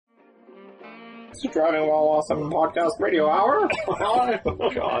It's Driving While Awesome Podcast Radio Hour. Oh,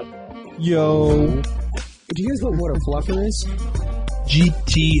 God. Yo. Do you guys know what a fluffer is?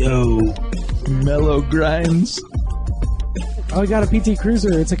 GTO. Mellow grinds. Oh, I got a PT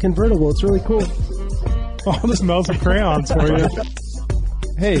Cruiser. It's a convertible. It's really cool. Oh, this smells of crayons for you.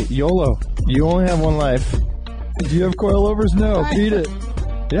 Hey, YOLO. You only have one life. Do you have coilovers? No. Beat it.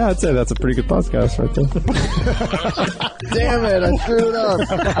 Yeah, I'd say that's a pretty good podcast right there. Damn it, I screwed it up.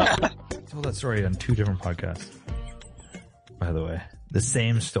 I told that story on 2 different podcasts, by the way. The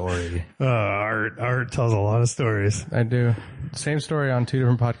same story. Art tells a lot of stories. I do. Same story on 2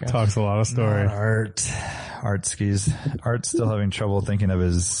 different podcasts. Talks a lot of story. Art skis. Art's still having trouble thinking of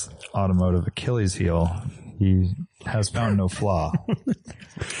his automotive Achilles heel. He has found no flaw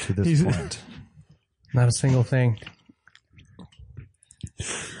to this point. Not a single thing.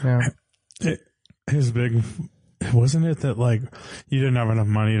 Yeah. His big, wasn't it that like you didn't have enough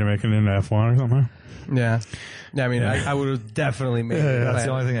money to make it into F1 or something? Yeah. I mean, I would have definitely made it. That's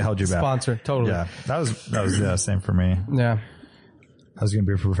the only thing that held you back. Sponsor, totally. Yeah, that was same for me. Yeah. I was going to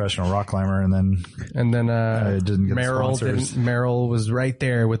be a professional rock climber, and then I didn't get Merrill Merrill was right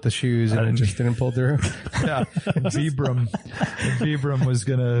there with the shoes, and it just didn't pull through. Yeah, Vibram was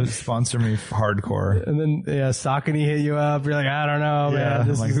going to sponsor me hardcore. And then Saucony hit you up. You're like, I don't know, man.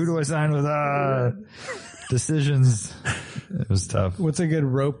 I'm like, who do I sign with? Decisions. It was tough. What's a good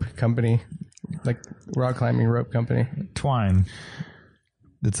rope company? Like rock climbing rope company? Twine.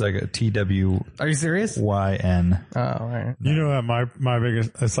 It's like a TWYN. Are you serious? Oh, all right. You know what my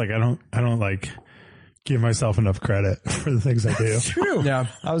biggest, it's like I don't like give myself enough credit for the things I do. True. Yeah.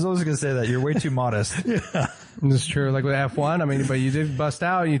 I was always going to say that. You're way too modest. Yeah. It's true. Like with F1, I mean, but you did bust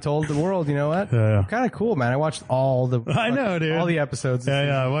out. You told the world, you know what? Yeah. Kind of cool, man. I watched all the episodes.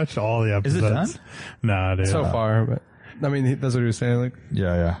 Yeah, I watched all the episodes. Is it done? Nah, dude. So far, but I mean, that's what he was saying. Like,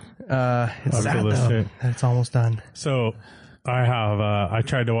 Yeah. it's sad though. It's almost done. So I have, I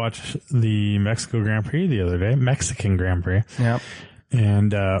tried to watch the Mexico Grand Prix the other day, Mexican Grand Prix. Yeah.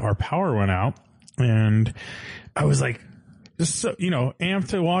 And, our power went out and I was like, just so, amped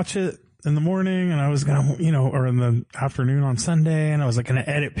to watch it in the morning, and I was gonna, or in the afternoon on Sunday, and I was like gonna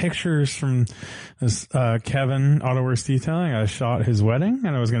edit pictures from this, Kevin AutoWorks Detailing. I shot his wedding,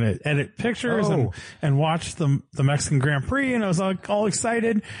 and I was gonna edit pictures and watch the Mexican Grand Prix, and I was like all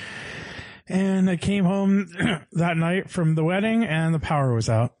excited. And I came home that night from the wedding, and the power was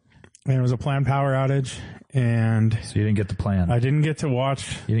out, and it was a planned power outage, and So you didn't get the plan. I didn't get to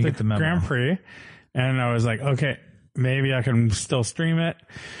watch You didn't get the memo. Grand Prix, and I was like, okay, maybe I can still stream it.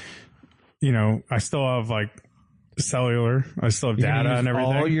 I still have like cellular. I still have You're gonna data use and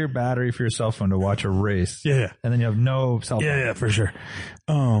everything. all your battery for your cell phone to watch a race. Yeah. And then you have no cell phone. Yeah, for sure.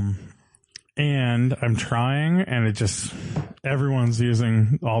 And I'm trying, and everyone's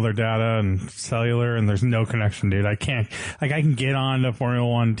using all their data and cellular, and there's no connection, dude. I can get on to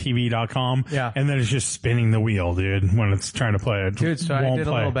Formula1TV.com, and then it's just spinning the wheel, dude, when it's trying to play it. Dude, so I did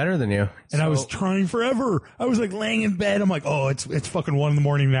a little better than you. And I was trying forever. I was like laying in bed. I'm like, oh, it's fucking 1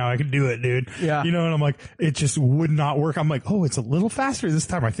 a.m. now. I can do it, dude. Yeah. And I'm like, it just would not work. I'm like, oh, it's a little faster this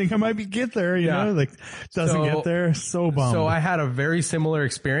time. I think I might get there, doesn't get there. So bummed. So I had a very similar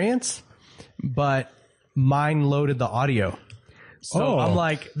experience, but mine loaded the audio. So I'm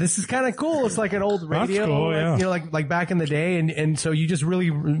like, this is kind of cool. It's like an old radio, That's cool, like back in the day. And so you just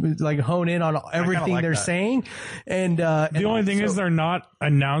really like hone in on everything they're saying. And, the only thing is they're not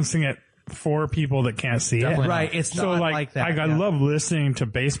announcing it for people that can't see it. Right. It's so not like that. I love listening to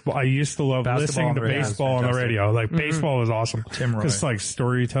baseball. I used to love listening to baseball on the radio. Like baseball was awesome. Tim Roy. Cause like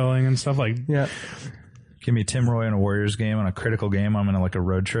storytelling and stuff Give me Tim Roy in a Warriors game, on a critical game. I'm in like a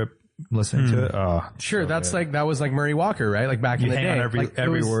road trip listening to it. Oh, sure. That's good. That was like Murray Walker, right? Like back in the hang day. on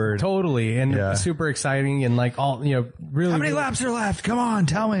every word. Totally. And super exciting and like all, really. How many laps are left? Come on,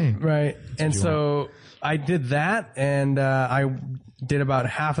 tell me. Right. And so I did that, and I did about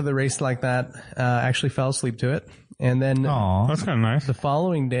half of the race like that. Actually fell asleep to it. And then that's kind of nice. The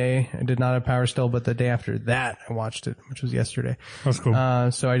following day, I did not have power still, but the day after that, I watched it, which was yesterday. That's cool.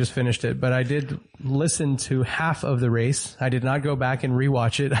 So I just finished it, but I did listen to half of the race. I did not go back and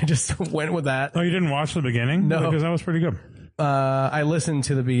rewatch it. I just went with that. Oh, you didn't watch the beginning? No. Because that was pretty good. I listened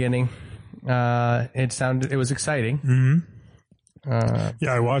to the beginning. It was exciting. Mm-hmm.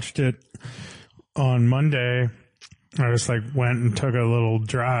 I watched it on Monday. I just went and took a little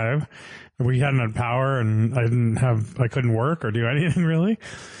drive. We hadn't had power, and I couldn't work or do anything really.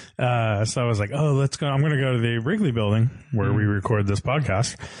 So I was like, oh, let's go. I'm going to go to the Wrigley building where we record this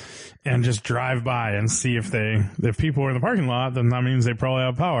podcast. and just drive by and see if people were in the parking lot, then that means they probably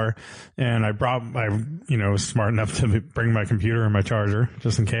have power. And I was smart enough to bring my computer and my charger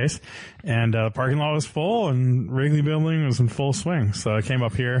just in case. And the parking lot was full and Wrigley Building was in full swing. So I came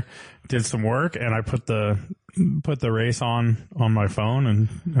up here, did some work, and I put the race on my phone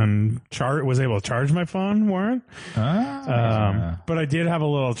and was able to charge my phone, Warren. But I did have a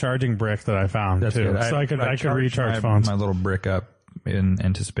little charging brick that I found too. Good. So I could recharge my phones. My little brick up in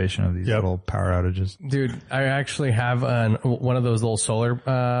anticipation of these little power outages. Dude, I actually have one of those little solar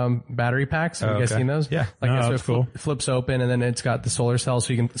battery packs. Have you guys seen those? Yeah. Like No, so that's cool. It flips open and then it's got the solar cell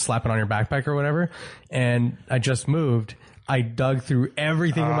so you can slap it on your backpack or whatever. And I just moved. I dug through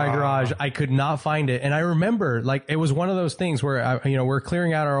everything in my garage. I could not find it. And I remember, like, it was one of those things where, we're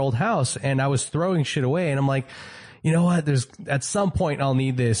clearing out our old house and I was throwing shit away and I'm like, you know what? At some point I'll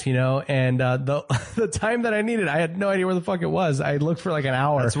need this, and, the time that I needed, I had no idea where the fuck it was. I looked for like an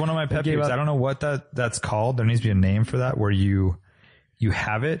hour. That's one of my pet peeves. I don't know what that's called. There needs to be a name for that where you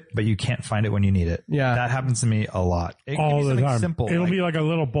have it, but you can't find it when you need it. Yeah. That happens to me a lot. It can All be the something time. simple. It'll be like a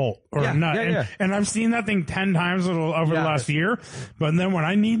little bolt or a nut. And I've seen that thing 10 times over the last year. But then when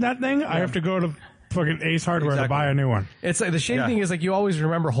I need that thing, I have to go to fucking Ace Hardware to buy a new one. It's like the shitty thing is like you always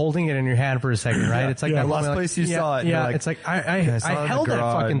remember holding it in your hand for a second, right? It's like that last moment, place you saw it. Yeah, Like, it's like I saw it in the held that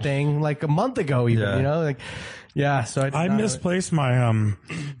garage. fucking thing like a month ago, even. So I misplaced my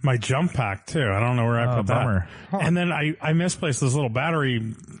my jump pack too. I don't know where I put bummer. that. And then I misplaced this little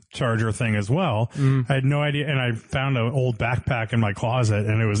battery charger thing as well. I had no idea, and I found an old backpack in my closet,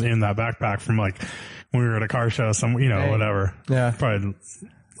 and it was in that backpack from like when we were at a car show, whatever. Yeah. Probably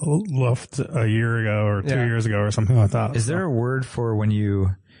left a year ago or 2 years ago or something like that. Is there a word for when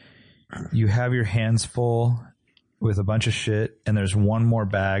you have your hands full with a bunch of shit and there's one more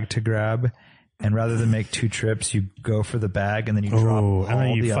bag to grab, and rather than make 2 trips, you go for the bag and then you drop all and then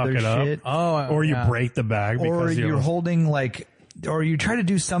you the fuck other it up? shit? Or you break the bag Or because you're holding or you try to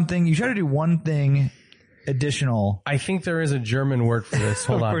do something, you try to do one thing additional. I think there is a German word for this.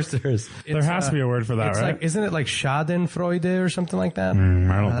 Hold on. Of course there is. there has to be a word for that, It's right? like, isn't it like Schadenfreude or something like that? I don't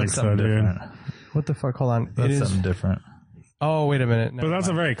think That's so, something dude. different. What the fuck? Hold on. That's something different. Oh, wait a minute. But that's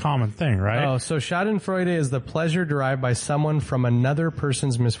a very common thing, right? Oh, so Schadenfreude is the pleasure derived by someone from another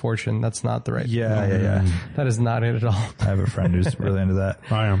person's misfortune. That's not the right. Yeah. That is not it at all. I have a friend who's really into that.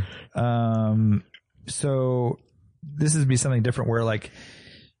 I am. So this would be something different where like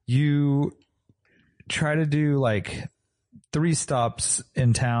you try to do like 3 stops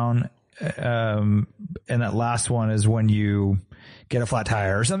in town. And that last one is when you get a flat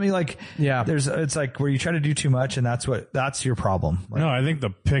tire or something like, it's like where you try to do too much and that's your problem. Like, No, I think the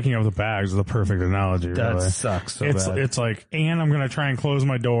picking of the bags is the perfect analogy. that really. sucks so It's bad. it's like, and I'm going to try and close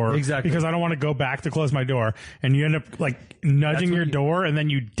my door. Exactly. Because I don't want to go back to close my door. And you end up like nudging your door and then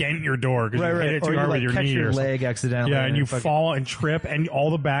you dent your door because you hit it Or too you hard like with your catch knee your or something. leg accidentally. Yeah, and you fall and trip and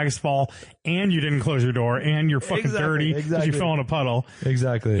all the bags fall and you didn't close your door and you're fucking Exactly, dirty because exactly. you fell in a puddle.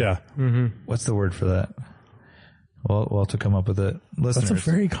 Exactly. Yeah. What's the word for that? Well, we'll have to come up with it. Listeners, That's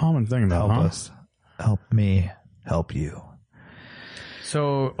a very common thing though, help huh? us. Help me. Help you.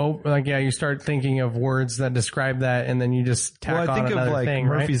 So, you start thinking of words that describe that, and then you just tack Well, I on think of another like thing,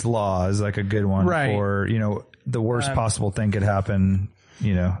 right? Murphy's Law is like a good one Right. for, the worst possible thing could happen, at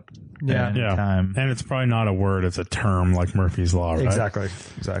any Yeah. time. And it's probably not a word, it's a term like Murphy's Law, right? Exactly.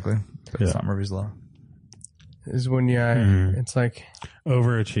 But it's not Murphy's Law. Is when it's like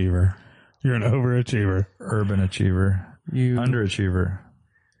Overachiever. You're an overachiever. Urban achiever. you, Underachiever.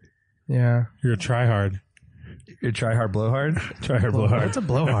 yeah. You're a tryhard. You try hard, blow hard. Try hard, blow hard. What's a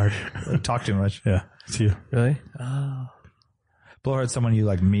blowhard? Talk too much. Yeah, it's you. Really? Blow hard, someone you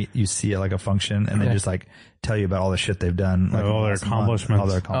like meet, you see at like a function, and they just like tell you about all the shit they've done, like all their last month, accomplishments. all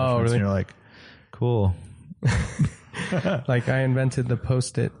their accomplishments, Oh, really? and you're like, cool. Like I invented the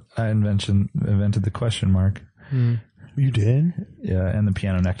Post-it. I invented the question mark. You did? Yeah, and the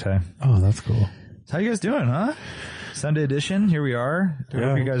piano necktie. Oh, that's cool. So how you guys doing, huh? Sunday edition. Here we are. I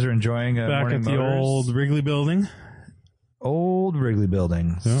hope you guys are enjoying Back Morning at the Motors. old Wrigley building. Old Wrigley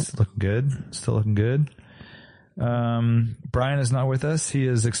building. It's looking good. Still looking good. Brian is not with us. He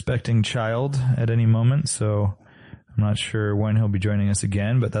is expecting child at any moment, so I'm not sure when he'll be joining us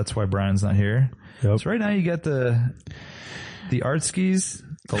again, but that's why Brian's not here. Yep. So right now you got the Artskis,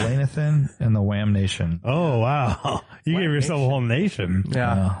 the Lanathan, and the Wham Nation. Oh, wow. You gave yourself a whole nation.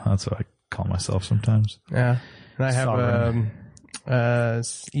 Yeah. That's what I call myself sometimes. Yeah. And I have Sovereign.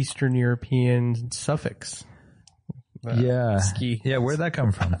 Eastern European suffix. Yeah. Ski. Yeah, where'd that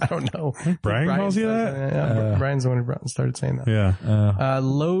come from? I don't know. Brian calls you started that? saying Yeah, Brian's the one who started saying that. Yeah.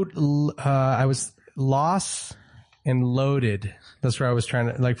 I was Los and loaded. That's where I was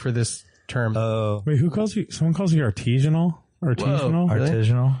trying to, like, for this term. Wait, who calls you? Someone calls you artisanal? Artisanal? Whoa, really?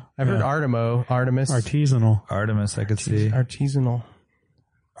 Artisanal. I've heard Artemis. Artisanal. Artemis, I could see. Artisanal.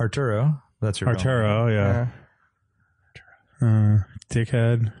 Arturo. That's your Arturo, yeah.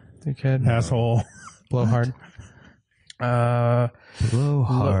 Dickhead. Asshole. Blowhard.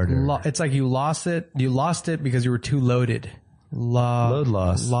 Blowharder. It's like you lost it. You lost it because you were too loaded. Load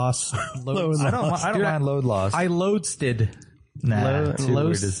loss. Lost. Load. I don't mind load loss. I loadsted. Nah, too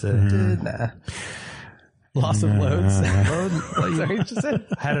weird to say. Nah. Loss of loads. Is that what you just said?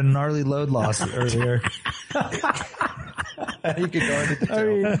 Had a gnarly load loss earlier. You could go into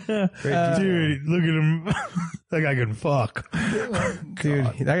detail. Dude, look at him. That guy can fuck. Dude,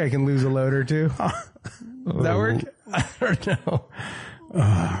 that guy can lose a load or two. Does that work? I don't know.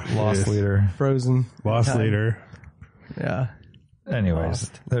 Lost leader. Frozen. Boss leader. Yeah. Anyways,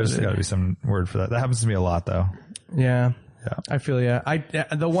 there's got to be some word for that. That happens to me a lot, though. Yeah. Yeah. I feel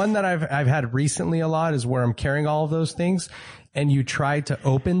the one that I've had recently a lot is where I'm carrying all of those things and you try to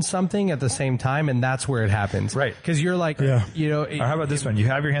open something at the same time and that's where it happens. Right. Cause you're like, you know. Or how about this one? You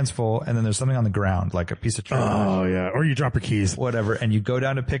have your hands full and then there's something on the ground, like a piece of trash. Oh, yeah. Or you drop your keys. Whatever. And you go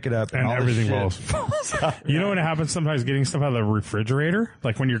down to pick it up And all everything this falls. shit falls out. You know what happens sometimes getting stuff out of the refrigerator?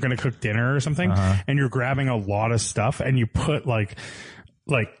 Like when you're going to cook dinner or something and you're grabbing a lot of stuff and you put like,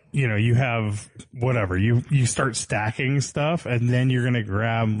 you know, you have whatever, you start stacking stuff and then you're going to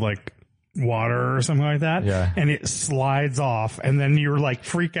grab like water or something like that. Yeah. And it slides off and then you're like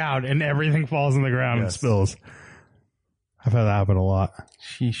freak out and everything falls on the ground and spills. I've had that happen a lot.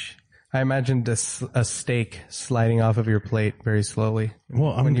 Sheesh. I imagined a steak sliding off of your plate very slowly.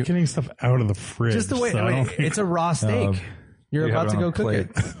 Well, I'm getting stuff out of the fridge. Just the way, so I don't think it's a raw steak. You're you about have to it on go a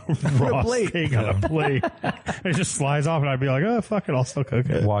cook plate. it. raw plate. steak on a plate. It just slides off and I'd be like, oh, fuck it. I'll still cook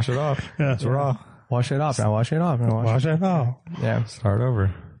it. Wash it off. Yeah. It's raw. Wash it off. Now wash it off. Now Wash it off. Yeah. Start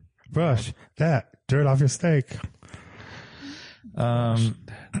over. Brush that dirt off your steak.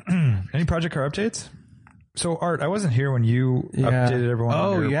 Any project car updates? So Art, I wasn't here when you updated everyone.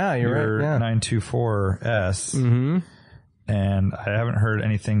 Oh, on your, yeah, you're your right, yeah. 924S. Mm-hmm. And I haven't heard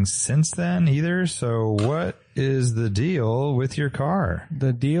anything since then either. So what is the deal with your car?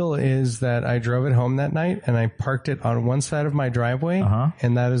 The deal is that I drove it home that night and I parked it on one side of my driveway.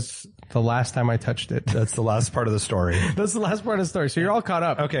 And that is the last time I touched it. That's the last part of the story. That's the last part of the story. So you're all caught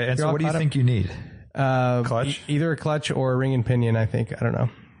up. Okay. And You're so all what do you caught think you need? up. Clutch? Either a clutch or a ring and pinion, I think. I don't know.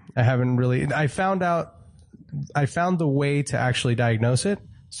 I haven't really, I found the way to actually diagnose it.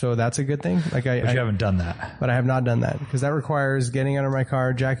 So that's a good thing. Like But you haven't done that. But I have not done that because that requires getting out of my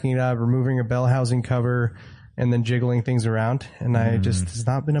car, jacking it up, removing a bell housing cover, and then jiggling things around. And I just, it's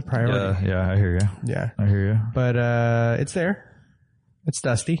not been a priority. Yeah, I hear you. Yeah. I hear you. But, it's there. It's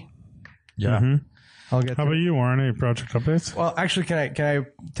dusty. Yeah. I'll get How about you, Warren? Any project updates? Well, actually, can I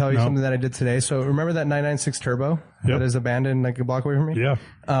tell you something that I did today? So remember that 996 Turbo that is abandoned like a block away from me? Yeah.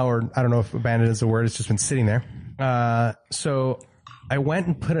 Or I don't know if abandoned is the word. It's just been sitting there. So I went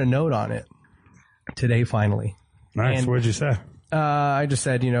and put a note on it today finally. Nice. And- What'd you say? I just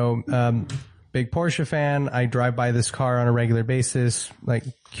said, big Porsche fan. I drive by this car on a regular basis. Like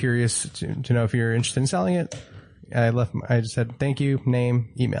curious to know if you're interested in selling it. I just said, thank you,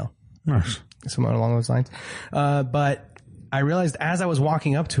 name, email. Nice. Somewhat along those lines. But I realized as I was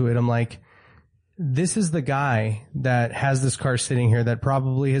walking up to it, I'm like, this is the guy that has this car sitting here that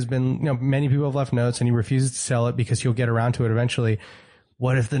probably has been, many people have left notes and he refuses to sell it because he'll get around to it eventually.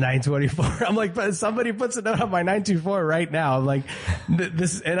 What if the 924? I'm like, but somebody puts a note on my 924 right now. I'm like,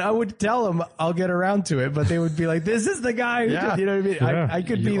 this, and I would tell them I'll get around to it, but they would be like, this is the guy. Yeah. You know what I mean? Yeah. I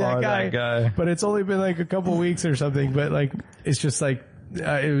could be that guy, but it's only been like a couple weeks or something. But like, it's just like,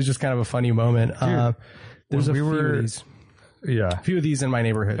 it was just kind of a funny moment. There's a few of these. Yeah. A few of these in my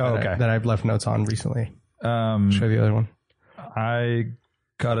neighborhood that I've left notes on recently. Show you the other one. I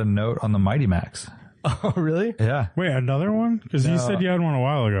got a note on the Mighty Max. Oh, really? Yeah. Wait, another one? Because you said you had one a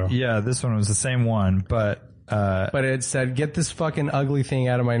while ago. Yeah, this one was the same one, but But it said, get this fucking ugly thing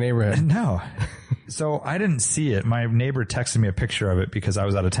out of my neighborhood. no. So I didn't see it. My neighbor texted me a picture of it because I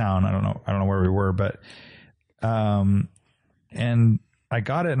was out of town. I don't know where we were, but and I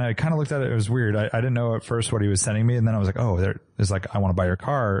got it and I kind of looked at it. It was weird. I didn't know at first what he was sending me, and then I was like, oh, there's like, I want to buy your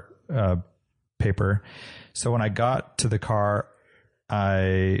car paper. So when I got to the car,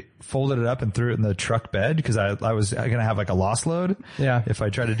 I folded it up and threw it in the truck bed because I was going to have like a loss load. Yeah. If I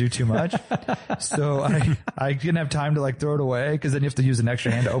tried to do too much. So I didn't have time to like throw it away because then you have to use an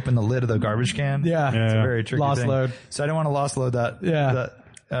extra hand to open the lid of the garbage can. Yeah. It's a very tricky Loss thing. load. So I didn't want to loss load that. Yeah.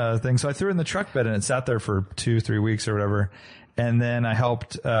 That thing. So I threw it in the truck bed and it sat there for 2-3 weeks or whatever. And then I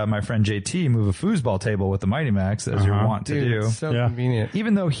helped my friend JT move a foosball table with the Mighty Max, as you're wont to Dude, do. it's so Yeah. convenient.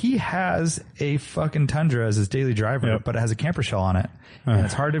 Even though he has a fucking Tundra as his daily driver, but it has a camper shell on it. And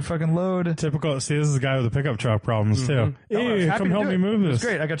it's hard to fucking load. Typical. See, this is a guy with the pickup truck problems too. Hey, Happy come to help do me it. move It was this.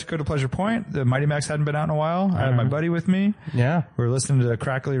 great. I got to go to Pleasure Point. The Mighty Max hadn't been out in a while. I had my buddy with me. Yeah. We were listening to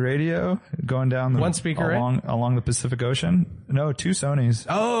Crackly Radio, going down the One speaker, along the Pacific Ocean. No, 2 Sonys.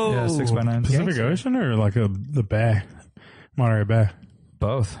 Oh. Yeah, 6x9. Pacific Ocean or like the Bay, Monterey Bay.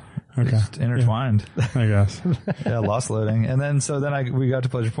 Both. Okay. Just intertwined. I guess. Yeah, lost loading. And then, we got to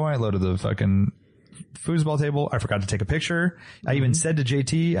Pleasure Point, loaded the fucking foosball table. I forgot to take a picture. I even said to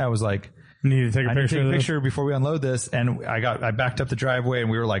JT, I was like, Need to take a I need to picture take of a this. picture before we unload this. And I backed up the driveway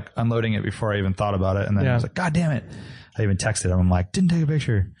and we were like unloading it before I even thought about it. And then I was like, God damn it. I even texted him. I'm like, didn't take a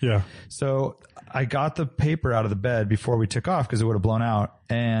picture. Yeah. So I got the paper out of the bed before we took off because it would have blown out.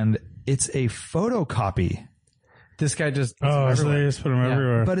 And it's a photocopy. This guy just. Oh, so they just put them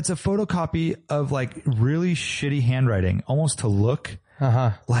everywhere. But it's a photocopy of like really shitty handwriting, almost to look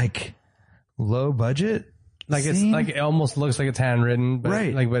like low budget. Like it's scene. like it almost looks like it's handwritten, but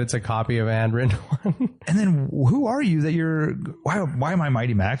Right. but it's a copy of a handwritten one. And then who are you that you're, why am I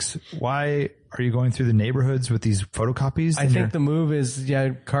Mighty Max? Why are you going through the neighborhoods with these photocopies? I think the move is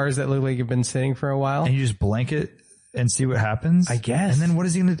cars that look like you've been sitting for a while. and you just blanket and see what happens. I guess. And then what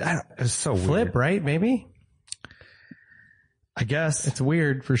is he going to do? It's so Flip, weird. right? Maybe I guess it's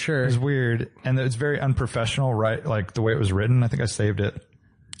weird for sure. it's weird. And it's very unprofessional, right? Like the way it was written. I think I saved it.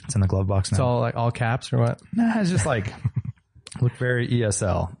 It's in the glove box now. It's all like all caps or what? Nah, it's just like, look very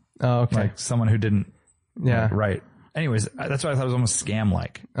ESL. Oh, okay. Like someone who didn't Yeah. write. Anyways, that's why I thought it was almost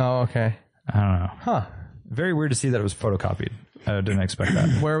scam-like. Oh, okay. I don't know. Huh. Very weird to see that it was photocopied. I didn't expect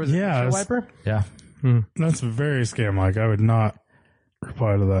that. Where was the Yeah, windshield it's- wiper? Yeah. That's very scam-like. I would not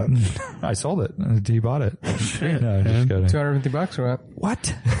reply to that. I sold it. He bought it. No, just kidding. $250 or what? What?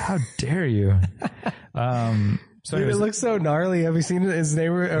 How dare you? So Dude, it anyways, looks so gnarly. Have you seen his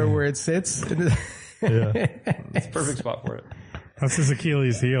neighbor or where it sits? it's a perfect spot for it. That's his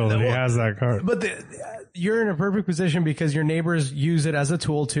Achilles heel that he has that car. But you're in a perfect position because your neighbors use it as a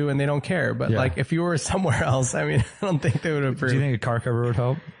tool too, and they don't care. But Yeah. like if you were somewhere else, I mean, I don't think they would approve. Do you think a car cover would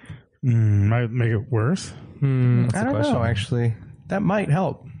help? Might make it worse. I don't question. know. Actually, that might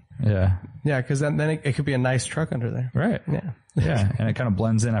help. Yeah. Yeah, because then it could be a nice truck under there. Right. Yeah, Yeah. And it kind of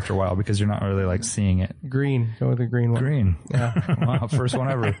blends in after a while because you're not really like seeing it. green. Go with the green one. Green. Yeah. Wow. First one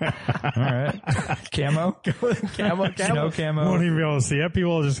ever. All right. Camo. Camo. No camo. Won't even be able to see it.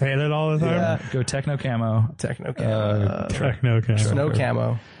 People will just hate it all the time. Yeah. Go techno camo. Techno camo. Techno cam. Snow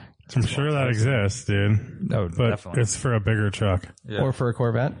camo. I'm sure that exists, dude. Oh, But definitely. it's for a bigger truck. Yeah. Or for a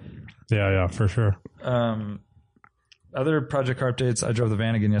Corvette. Yeah, for sure. Other project car updates. I drove the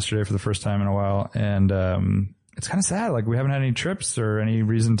van again yesterday for the first time in a while, and it's kind of sad. Like we haven't had any trips or any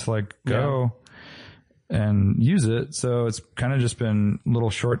reason to like go and use it. So it's kind of just been little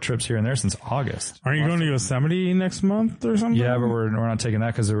short trips here and there since August. Aren't you going to Yosemite next month or something? Yeah, but we're not taking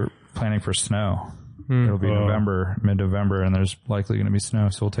that because we're planning for snow. It'll be November, mid-November, and there's likely going to be snow.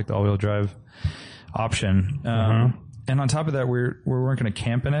 So we'll take the all-wheel drive option. And on top of that, we weren't going to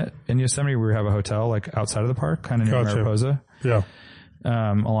camp in it in Yosemite. We have a hotel like outside of the park, kind of near Gotcha. Mariposa. Yeah.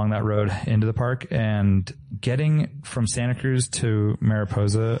 Along that road into the park, and getting from Santa Cruz to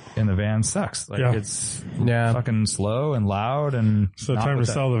Mariposa in the van sucks. Like Yeah. it's Yeah. fucking slow and loud and So not time to with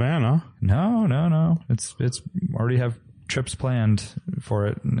that- sell the van, huh? No. It's already have trips planned for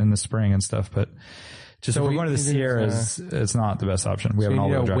it in the spring and stuff, but just So if we're going to the you think Sierras, it's not the best option. We have So an you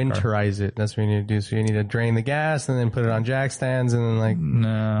need all-wheel to drive car. winterize it. That's what you need to do. So you need to drain the gas and then put it on jack stands and then like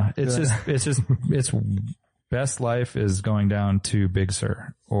No, it's best life is going down to Big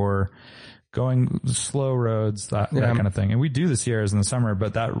Sur or going slow roads, that kind of thing. And we do the Sierras in the summer,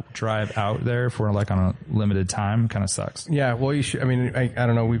 but that drive out there for like on a limited time kind of sucks. yeah. Well, you should. I mean, I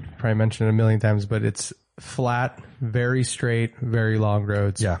don't know. We've probably mentioned it a million times, but it's flat, very straight, very long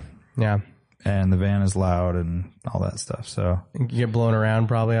roads. Yeah. Yeah. And the van is loud and all that stuff. So You get blown around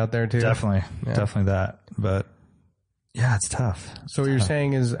probably out there too. definitely that. But yeah, it's tough. So what you're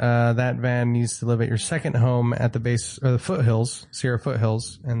saying is that van needs to live at your second home at the base or the foothills, Sierra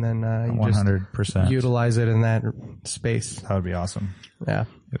foothills, and then you 100%. just utilize it in that space. That would be awesome. Yeah.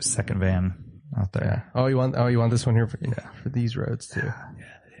 It was second van out there. Oh, you want this one here for these roads too.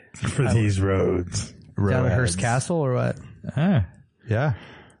 For these roads. Down at Hearst Castle or what? Yeah.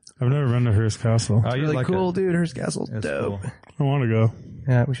 I've never been to Hearst Castle. Oh, you Really like cool, it. dude. Hearst Castle's dope. Cool. I want to go.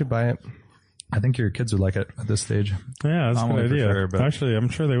 Yeah, we should buy it. I think your kids would like it at this stage. Yeah, that's a I'm good only for idea. sure, but- Actually, I'm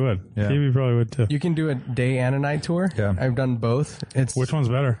sure they would. Yeah. Phoebe probably would too. You can do a day and a night tour. Yeah. I've done both. It's Which one's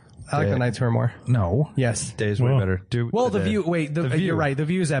better? I like the night tour more. No. Yes. Day's way better. Well, the view. Wait, The view. you're right. The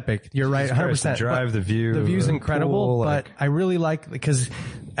view is epic. You're right, 100%. The drive, the view. The view's incredible, pool, but I really like because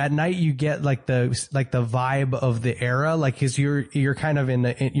at night you get like the vibe of the era, like because you're kind of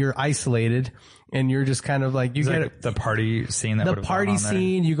you're isolated. And you're just kind of like, you get like the party scene that the would've party gone on there.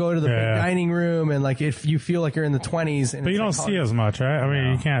 scene, you go to the big dining room and like if you feel like you're in the 20s. And But you don't see as much, right? I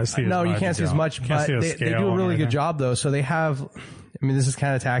mean, you can't see as much. No, you can't see as much, but they do a really good job though. So they have, I mean, this is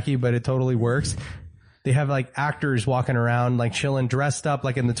kind of tacky, but it totally works. They have like actors walking around, like chilling, dressed up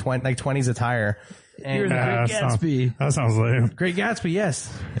like in the 20s attire. And You're the Great Gatsby. That sounds lame. Great Gatsby,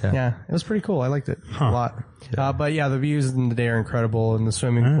 yes. Yeah. It was pretty cool. I liked it a lot. But yeah, the views in the day are incredible and the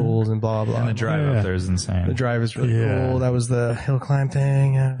swimming pools and blah, blah. And the drive up there is insane. The drive is really cool. That was the hill climb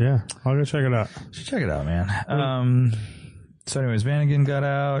thing. Yeah. I'll go check it out. You should check it out, man. So anyways, Vanagon got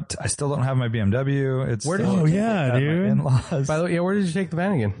out. I still don't have my BMW. It's Where did still you at my dude? in-laws. By the way, where did you take the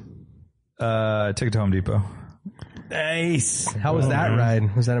Vanagon? I took it to Home Depot. Nice. How was that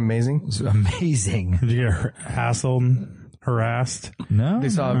ride? Was that amazing? It's amazing. Did you get hassled, harassed? No, They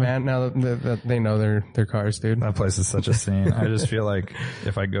saw a van. Now that they know their cars, dude. that place is such a scene. I just feel like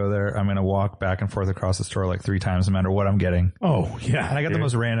if I go there, I'm going to walk back and forth across the store like 3 times no matter what I'm getting. Oh, yeah. And I got the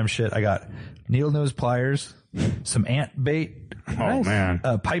most random shit. I got needle nose pliers, some ant bait, Oh, man.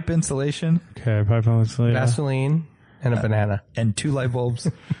 pipe insulation, Okay, pipe insulation. Vaseline and a banana. and 2 light bulbs.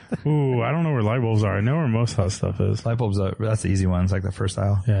 Ooh, I don't know where light bulbs are. I know where most of that stuff is. Light bulbs, that's the easy ones, like the first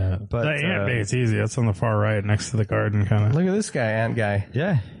aisle. Yeah. But, the ant bait's easy. That's on the far right next to the garden, kind of. Look at this guy, ant guy.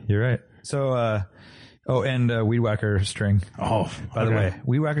 Yeah, you're right. So, and weed whacker string. Oh, By the way,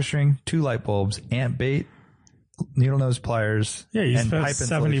 weed whacker string, 2 light bulbs, ant bait, needle nose pliers. Yeah, you and spent pipe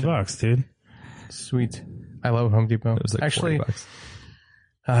 $70, dude. Sweet. I love Home Depot. It was like Actually, $40.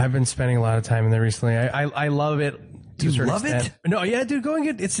 I've been spending a lot of time in there recently. I love it. to a You certain love it? extent. No, yeah, dude, go and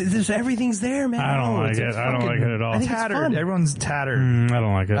get there's everything's there, man. I don't like It's it. I don't like it at all. I think it's Tattered. fun. Everyone's tattered. I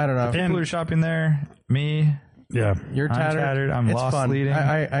don't like it. I don't know. People are shopping there. Me. Yeah. You're I'm tattered. tattered. I'm it's lost fun. leading.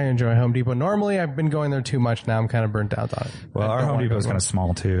 I enjoy Home Depot. Normally, I've been going there too much. Now I'm kind of burnt out on it. Well, I our don't Home wanna Depot is go kind of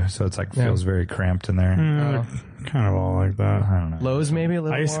small too, so it's like Yeah. feels very cramped in there. They're kind of all like that. I don't know. Lowe's maybe a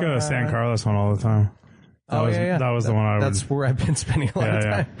little. I used to go more, to San Carlos one all the time. Oh yeah. That was the one I would. That's where I've been spending a lot of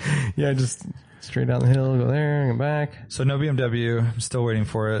Yeah, time. Yeah, just straight down the hill, go there, go back. So no BMW. I'm still waiting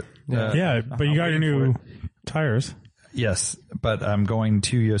for it. Yeah, but you got your new tires. Yes, but I'm going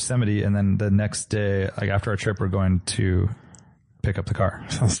to Yosemite, and then the next day, like after our trip, we're going to pick up the car.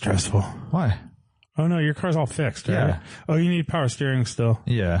 Sounds stressful. Why? Oh no, your car's all fixed, right? Yeah. Oh, you need power steering still.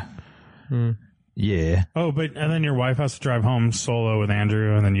 Yeah. Yeah. Oh, and then your wife has to drive home solo with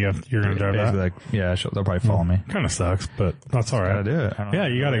Andrew, and then you're gonna drive Basically, that. like, yeah, they'll probably follow me. Kind of sucks, but that's all right. Gotta do it. I don't Yeah, know.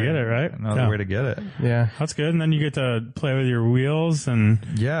 you gotta get it right. Another Yeah. way to get it. Yeah. That's good, and then you get to play with your wheels, and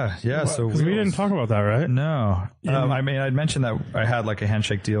Yeah. So because we didn't talk about that, right? No. I mean, I'd mentioned that I had like a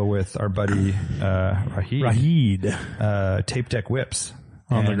handshake deal with our buddy Rahid. Tape Deck Whips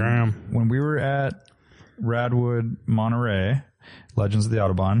On the And gram. When we were at Radwood, Monterey, Legends of the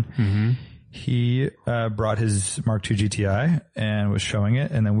Autobahn, he brought his Mark II GTI and was showing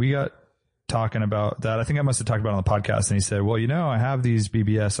it, and then we got talking about that. I think I must have talked about it on the podcast, and he said, well, I have these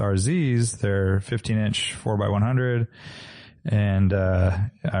BBS RZs. They're 15-inch 4x100. And, I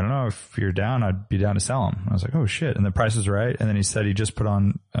don't know if you're down, I'd be down to sell them. I was like, oh shit. And the price is right. And then he said he just put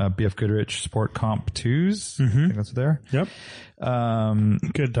on, BF Goodrich Sport Comp 2s. I think that's what they're. Yep.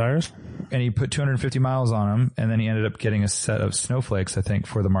 Good tires. And he put 250 miles on them. And then he ended up getting a set of snowflakes, I think,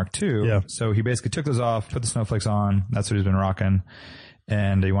 for the Mark II. Yeah. So he basically took those off, put the snowflakes on. That's what he's been rocking.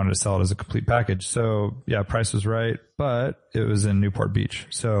 And he wanted to sell it as a complete package. So yeah, price was right, but it was in Newport Beach.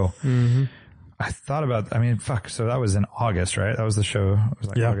 So, I thought about, so that was in August, right? That was the show. It was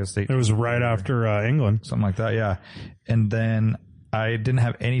like August 8th. It was right after England. Something like that, yeah. And then I didn't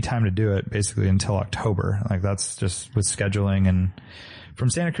have any time to do it basically until October. Like that's just with scheduling, and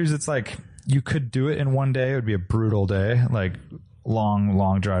from Santa Cruz, it's like you could do it in one day. It would be a brutal day, like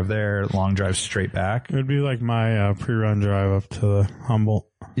long drive there, long drive straight back. It would be like my pre-run drive up to the Humboldt.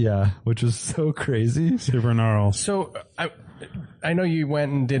 Yeah, which is so crazy. Super gnarls. So I know you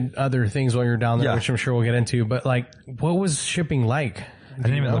went and did other things while you were down there, Yeah. which I'm sure we'll get into, but like, what was shipping like? I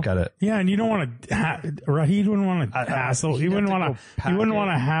didn't even look at it. Yeah, and you don't want to. Rahid wouldn't want to hassle. He wouldn't want to. You wouldn't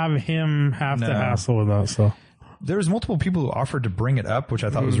want to have him have to hassle with that. So There was multiple people who offered to bring it up, which I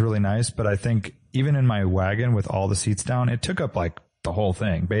thought was really nice. But I think even in my wagon with all the seats down, it took up like the whole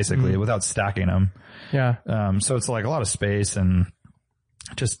thing basically without stacking them. Yeah. So it's like a lot of space and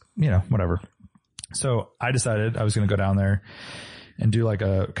just, whatever. So I decided I was going to go down there and do like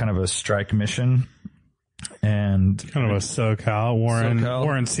a kind of a strike mission and Kind of a SoCal. SoCal.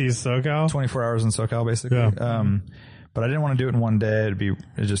 Warren sees SoCal. 24 hours in SoCal basically. Yeah. But I didn't want to do it in one day.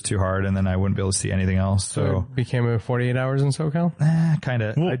 It's just too hard, and then I wouldn't be able to see anything else. So it became a 48 hours in SoCal. kind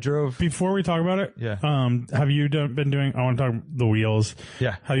of. Well, I drove. Before we talk about it, Yeah. Have you been doing? I want to talk the wheels.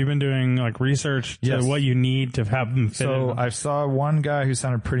 Yeah. Have you been doing like research to Yes. what you need to have them fit? So in? I saw one guy who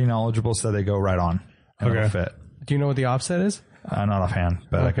sounded pretty knowledgeable, said they go right on and Okay. it'll fit. Do you know what the offset is? Not offhand,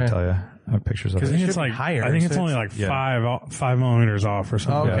 but I can Okay. tell you. I have pictures of I it. think should it's be like higher, I think it's so only it's- like 5 millimeters off or Oh,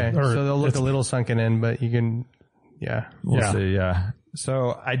 something. okay. Or So they'll look it's- a little sunken in, but you can, yeah. We'll yeah. see. Yeah.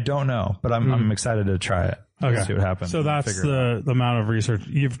 So I don't know, but I'm excited to try it. Okay. See what happens. So that's Figure it out. the amount of research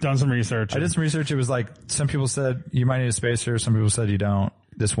you've done. Some research. I did some research. It was like some people said you might need a spacer. Some people said you don't.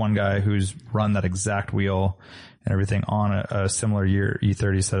 This one guy who's run that exact wheel and everything on a similar year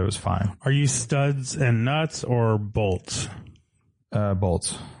E30 said it was fine. Are you studs and nuts or bolts?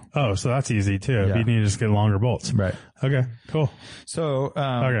 Bolts. Oh, so that's easy too. Yeah. You need to just get longer bolts. Right. Okay. Cool. So,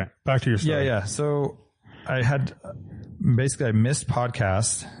 Okay. Back to your story. yeah. So I had basically I missed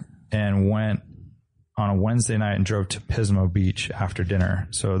podcast and went on a Wednesday night and drove to Pismo Beach after dinner.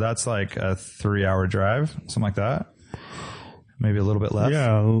 So that's like a 3-hour drive, something like that. Maybe a little bit less.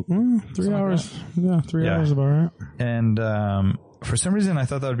 Yeah. 3 hours. Yeah. 3 Yeah. hours is about right. And for some reason, I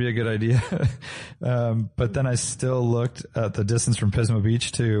thought that would be a good idea. But then I still looked at the distance from Pismo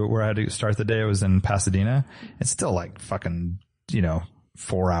Beach to where I had to start the day. It was in Pasadena. It's still like fucking,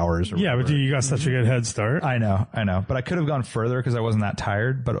 4 hours. Or Yeah, but whatever. you got such a good head start. I know. But I could have gone further because I wasn't that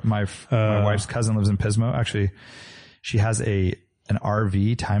tired. But my wife's cousin lives in Pismo. Actually, she has an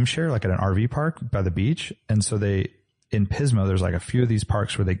RV timeshare, like at an RV park by the beach. And so in Pismo, there's like a few of these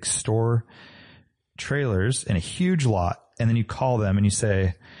parks where they store trailers in a huge lot. And then you call them and you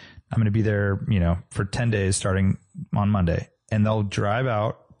say, I'm going to be there, for 10 days starting on Monday. And they'll drive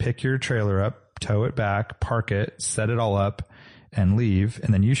out, pick your trailer up, tow it back, park it, set it all up and leave.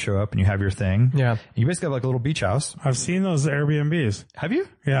 And then you show up and you have your thing. Yeah. You basically have like a little beach house. I've seen those Airbnbs. Have you?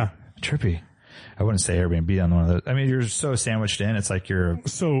 Yeah. Trippy. I wouldn't say Airbnb on one of those. I mean, you're so sandwiched in. It's like you're,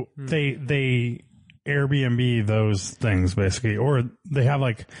 So they Airbnb those things basically, or they have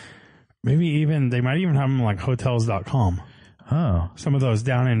like they might even have them like hotels.com. oh, Some of those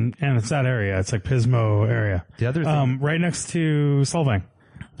down and it's that area. It's like Pismo area. the other thing. Right next to Solvang.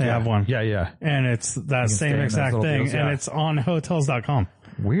 They have one. Yeah. And it's that stay same in those exact little thing. deals, yeah. And it's on hotels.com.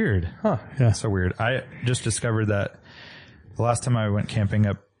 Weird. Huh. Yeah. So weird. I just discovered that the last time I went camping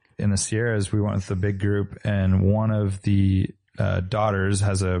up in the Sierras, we went with a big group and one of the daughters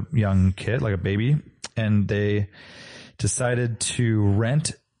has a young kid, like a baby, and they decided to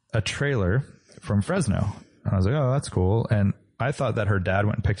rent a trailer from Fresno. And I was like, oh, that's cool. And I thought that her dad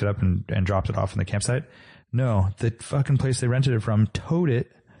went and picked it up and dropped it off in the campsite. No, the fucking place they rented it from towed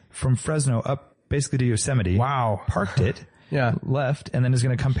it from Fresno up basically to Yosemite. Wow. Parked it. Yeah. Left, and then is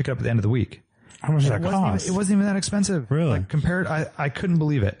going to come pick it up at the end of the week. How much does that cost? It wasn't even that expensive. Really? Like compared, I couldn't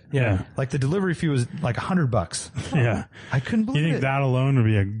believe it. Yeah. Like the delivery fee was like $100. Yeah. I couldn't believe You think it. that alone would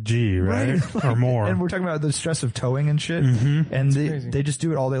be a G, right? Or more. And we're talking about the stress of towing and shit. And they just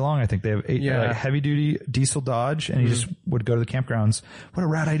do it all day long. I think they have like heavy duty diesel Dodge, and you just would go to the campgrounds. What a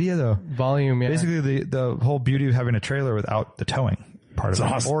rad idea, though. Volume, yeah. Basically, the whole beauty of having a trailer without the towing part of it,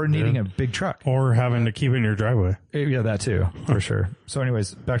 awesome, or needing dude. a big truck. Or having to keep it in your driveway. Yeah, that too, for sure. So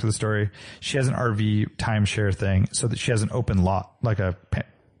anyways, back to the story. She has an RV timeshare thing so that she has an open lot, like a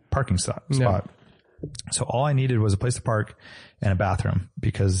parking spot. So all I needed was a place to park and a bathroom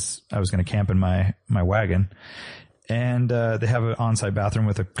because I was going to camp in my wagon. And they have an on-site bathroom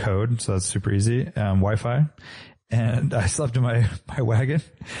with a code, so that's super easy. Wi-Fi. And I slept in my wagon.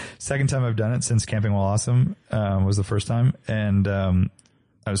 Second time I've done it since Camping While Awesome was the first time. And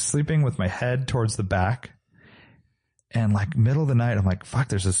I was sleeping with my head towards the back. And like middle of the night, I'm like, fuck,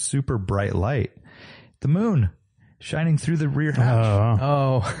 there's a super bright light. The moon shining through the rear hatch.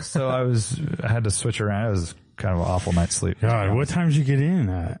 Oh. So I had to switch around. It was kind of an awful night's sleep. God, what time did you get in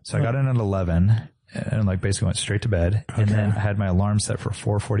at? So I got in at 11 and like basically went straight to bed. And then I had my alarm set for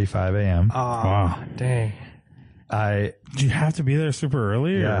 4:45 a.m. Wow. Dang. Did you have to be there super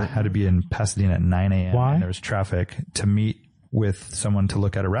early? I had to be in Pasadena at 9 a.m. Why? And there was traffic to meet with someone to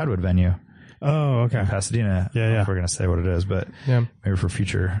look at a Radwood venue Oh, okay. in Pasadena. Yeah, I don't know yeah. if we're going to say what it is, but Yeah. maybe for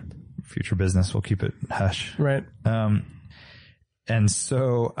future business, we'll keep it hush. Right. And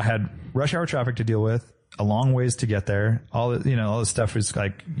so I had rush hour traffic to deal with, a long ways to get there. All the stuff is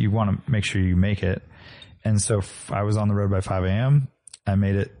like, you want to make sure you make it. And so I was on the road by 5 a.m. I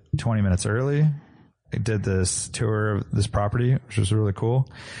made it 20 minutes early. I did this tour of this property, which was really cool.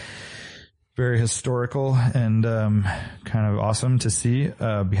 Very historical and kind of awesome to see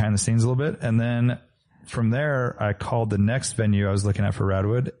behind the scenes a little bit. And then from there, I called the next venue I was looking at for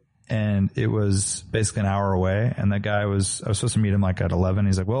Radwood, and it was basically an hour away. And that guy I was supposed to meet him like at 11.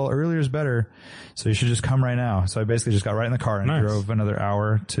 He's like, well, earlier is better, so you should just come right now. So I basically just got right in the car and drove another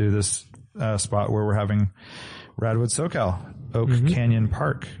hour to this spot where we're having Radwood SoCal, Oak Canyon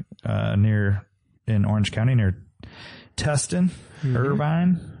Park, in Orange County near Tustin,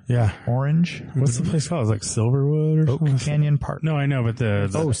 Irvine. Yeah. Orange. What's the place called? It's like Silverwood or Oak something? Canyon Park. No, I know, but the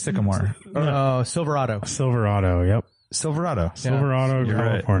Sycamore. Silverado. Silverado. Yep. Silverado. Silverado, You're right.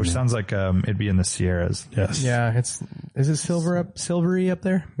 California. Which sounds like it'd be in the Sierras. Yes. Yeah, is it silvery up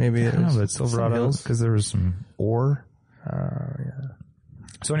there? Maybe I don't know, but Silverado, because there was some ore.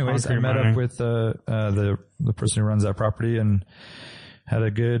 So anyways, Concrete I met mining. up with the person who runs that property and had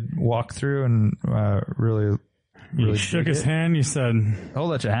a good walkthrough and really You shook his hand. You said,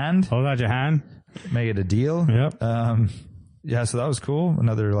 hold out your hand, hold out your hand. make it a deal. Yep. Yeah, so that was cool.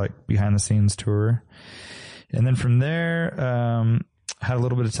 Another like behind the scenes tour. And then from there, had a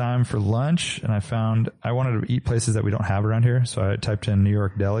little bit of time for lunch, and I wanted to eat places that we don't have around here. So I typed in New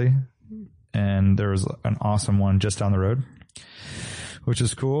York Deli, and there was an awesome one just down the road, which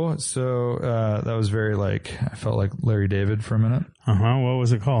is cool. So, that was very I felt like Larry David for a minute. What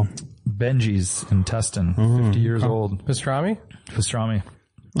was it called? Benji's in Tustin, 50 years old. Pastrami? Pastrami.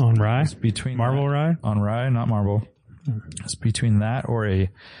 On rye? Between Marble rye? On rye, not marble. It's between that or a,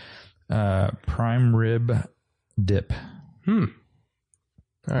 prime rib dip. All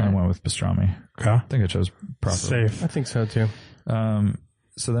I right. went with pastrami. Okay. I think I chose properly. Safe. I think so too.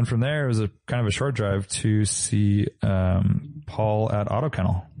 So then from there, it was a kind of a short drive to see Paul at Auto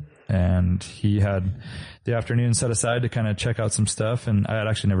Kennel. And he had the afternoon set aside to kind of check out some stuff. And I had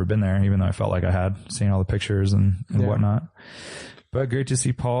actually never been there, even though I felt like I had seen all the pictures and whatnot. But great to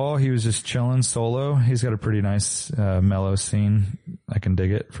see Paul. He was just chilling solo. He's got a pretty nice mellow scene. I can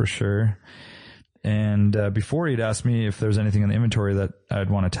dig it for sure. And before, he'd asked me if there's anything in the inventory that I'd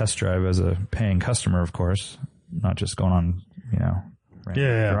want to test drive as a paying customer, of course, not just going on,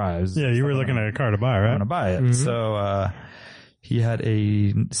 random drives. Yeah, you were looking at a car to buy, I right? want to buy it. So he had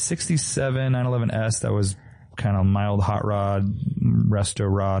a 67 911S that was kind of mild hot rod, resto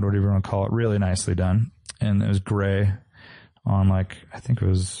rod, whatever you want to call it, really nicely done. And it was gray on I think it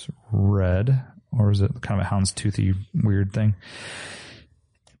was red, or was it kind of a houndstoothy weird thing?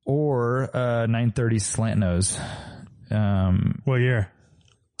 Or 930 slant nose. What year?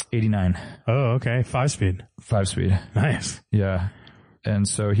 89. Oh, okay. 5-speed. 5-speed. Nice. Yeah. And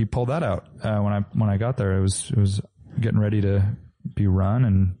so he pulled that out. When I got there, it was getting ready to be run.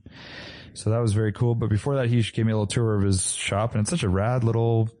 And so that was very cool. But before that, he gave me a little tour of his shop, and it's such a rad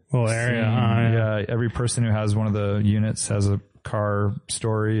little area. scene. Yeah. Every person who has one of the units has a car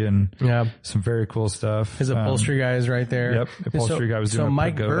story and some very cool stuff. His upholstery guy is right there. Yep. Upholstery guy was doing So a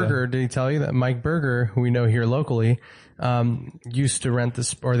Mike pagoda. Berger, did he tell you that Mike Berger, who we know here locally, used to rent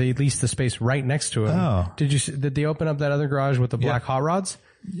this, or they leased the space right next to him. Oh. Did they open up that other garage with the black hot rods?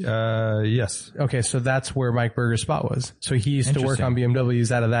 Yes. Okay, so that's where Mike Berger's spot was. So he used to work on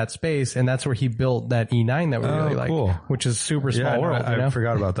BMWs out of that space, and that's where he built that E9 that we really like, cool. which is super small world. I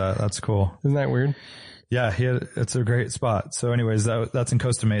forgot about that. That's cool. Isn't that weird? Yeah, it's a great spot. So anyways, that's in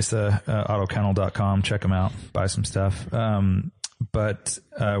Costa Mesa, autokennel.com. Check them out, buy some stuff. But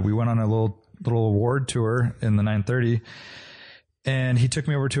we went on a little award tour in the 930, and he took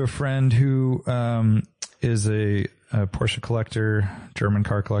me over to a friend who is a Porsche collector, German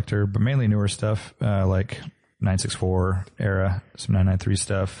car collector, but mainly newer stuff, like 964 era, some 993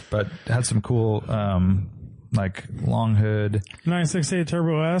 stuff, but had some cool, like long hood. 968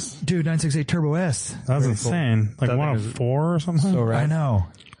 Turbo S. Dude, 968 Turbo S. That's insane. Like 104 or something? I know.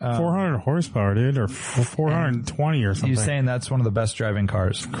 400 horsepower, dude, or 420 or something. He's saying that's one of the best driving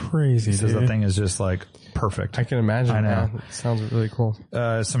cars. Crazy, He says dude. the thing is just like perfect. I can imagine. I know. Yeah, it sounds really cool.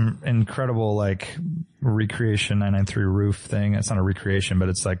 Some incredible like recreation 993 roof thing. It's not a recreation, but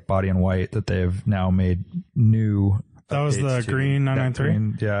it's like body in white that they've now made new. That was the updates to. green That 993?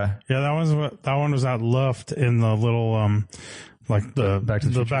 green, yeah. Yeah, that one was at Luft in the little, like the Back to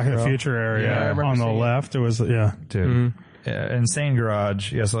the Future Back to the Trail. Future area Yeah, I remember on the seeing it. left. It was, yeah. Dude. Insane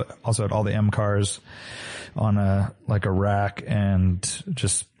garage. Yes. Also had all the M cars on a rack, and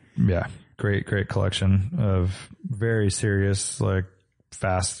just, great collection of very serious, like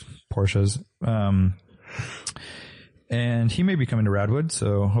fast Porsches. And he may be coming to Radwood,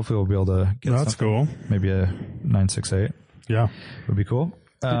 so hopefully we'll be able to get That's something. cool. Maybe a 968 Yeah. would be cool.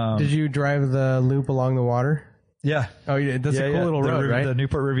 Did you drive the loop along the water? Yeah. Oh, yeah, that's a cool little the, road, right? The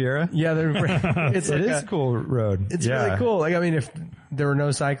Newport Riviera. Yeah, it's It like is a cool road. It's yeah. really cool. Like, I mean, if there were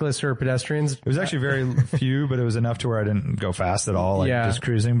no cyclists or pedestrians, It was actually very few, but it was enough to where I didn't go fast at all, like just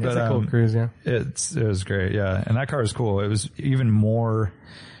cruising. But it's a cool cruise, yeah. it was great, yeah. And that car was cool. It was even more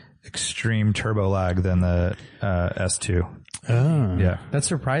extreme turbo lag than the S2. Oh. Yeah, That's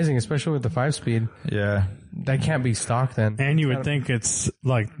surprising, especially with the 5-speed. yeah. That can't be stock then. And you would think it's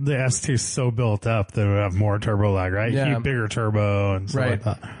like the S2 is so built up that it would have more turbo lag, right? Yeah. Bigger turbo and stuff like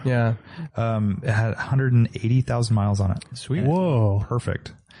that. Yeah. It had 180,000 miles on it. Sweet. Whoa.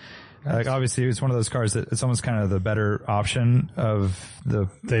 Perfect. Like obviously, it's one of those cars that it's almost kind of the better option of They've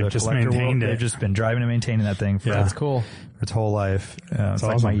the just collector maintained world. it. They've just been driving and maintaining that thing for That's cool. its whole life. It's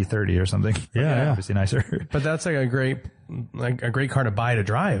like awesome. my E30 or something. Yeah. Obviously nicer. But that's like a great car to buy to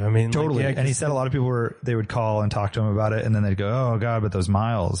drive. I mean, Totally. Like, yeah, And he said a lot of people they would call and talk to him about it, and then they'd go, "Oh God, but those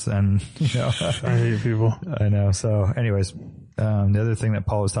miles." And you know, I hate people. I know. So, anyways, the other thing that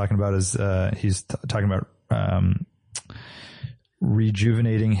Paul was talking about is he's talking about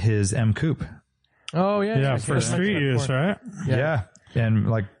rejuvenating his M Coupe. Oh yeah. Yeah, for street use, right? Yeah. And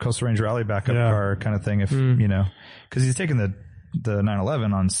like Coastal Range Rally backup Yeah. car kind of thing. If you know, because he's taking the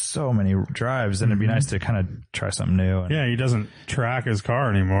 911 on so many drives, and it'd be nice to kind of try something new. And, Yeah, he doesn't track his car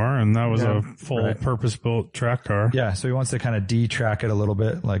anymore, and that was a full purpose-built track car. Yeah, so he wants to kind of de-track it a little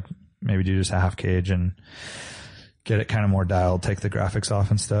bit, like maybe do just a half cage and get it kind of more dialed, take the graphics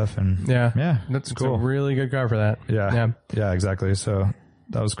off and stuff. And Yeah. that's It's cool. a really good car for that. Yeah, exactly. So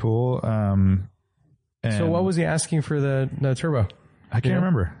that was cool. And So what was he asking for the turbo? I can't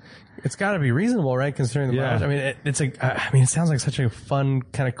remember. It's got to be reasonable, right? Considering the Yeah. mileage. I mean, it sounds like such a fun,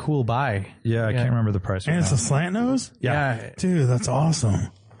 kind of cool buy. Yeah, I can't remember the price. And right it's now. a slant nose? Yeah. Dude, that's awesome.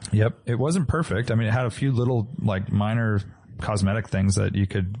 Yep. It wasn't perfect. I mean, it had a few little like minor cosmetic things that you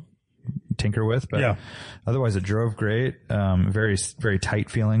could tinker with, but Yeah. otherwise it drove great. Very, very tight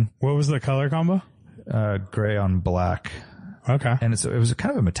feeling. What was the color combo? Gray on black. Okay. And it was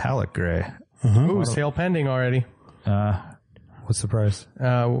kind of a metallic gray. Ooh, sale pending already. What's the price?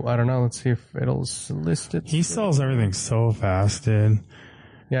 I don't know. Let's see if it'll list it. He sells everything so fast, dude.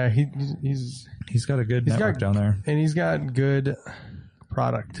 Yeah, he's got a good network down there. and he's got good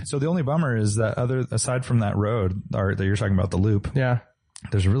product. So the only bummer is that aside from that road that you're talking about, the loop, Yeah.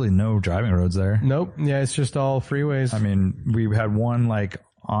 there's really no driving roads there. Nope. Yeah, it's just all freeways. I mean, we had one like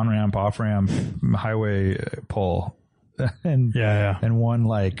on-ramp, off-ramp highway pole and Yeah. and one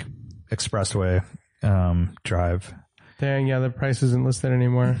like expressway drive. Dang, yeah, the price isn't listed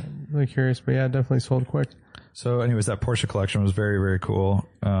anymore. I'm really curious, but yeah, it definitely sold quick. So anyways, that Porsche collection was very, very cool.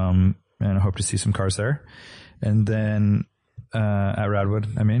 And I hope to see some cars there. And then, at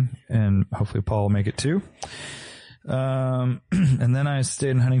Radwood, and hopefully Paul will make it too. And then I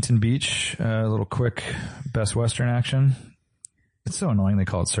stayed in Huntington Beach, a little quick Best Western action. It's so annoying they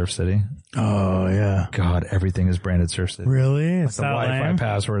call it Surf City. Oh, yeah. God, everything is branded Surf City. Really? It's The that Wi-Fi lame?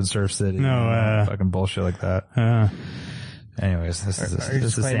 password Surf City. No, fucking bullshit like that. Anyways, this is Are you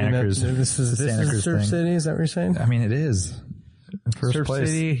just Santa claiming that Cruz. This is Santa Cruz Surf thing. City. Is that what you're saying? I mean, it is. First Surf place,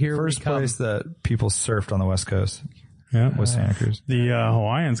 City, here we first come. place that people surfed on the West Coast Yeah. was Santa Cruz. The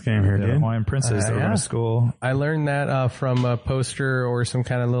Hawaiians came here, The dude. Hawaiian Princess that were yeah. going to school. I learned that from a poster or some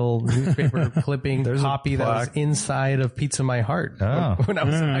kind of little newspaper clipping There's a copy that was plaque. inside of Pizza My Heart Oh. when I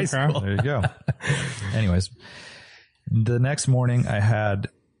was in high okay. school. There you go. Anyways, the next morning I had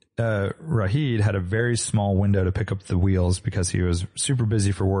Rahid had a very small window to pick up the wheels because he was super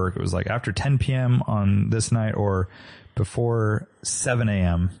busy for work. It was like after 10 p.m. on this night or before 7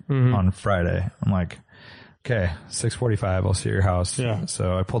 a.m. on Friday. I'm like, okay, 6:45. I'll see you at your house. Yeah.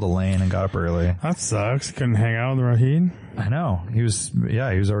 So I pulled a lane and got up early. That sucks. Couldn't hang out with Rahid. I know he was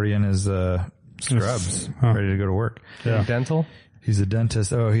already in his scrubs, ready to go to work. Yeah. Dental. He's a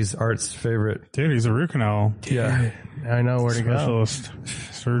dentist. Oh, he's Art's favorite. Dude, he's a root canal Yeah. I know where to go. specialist,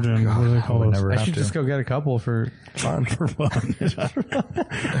 surgeon. What do they call would those? never I have should to. just go get a couple for fun.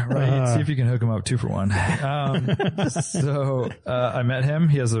 Right. See if you can hook him up 2 for 1. So I met him.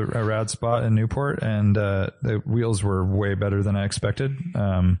 He has a rad spot in Newport, and the wheels were way better than I expected.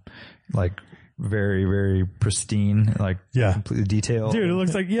 Like very, very pristine, like Yeah. completely detailed. Dude, it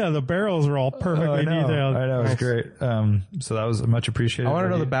looks like, the barrels were all perfectly Oh, I know. detailed. I know. It was great. So that was much appreciated. I want to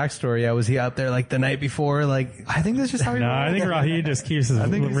know the backstory. Yeah, was he out there like the night before? Like, I think that's just how he No, rolls. I think Rahid just keeps his I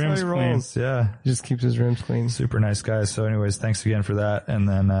think that's how rims he clean. rolls. Yeah. just keeps his rims clean. Super nice guy. So anyways, thanks again for that. And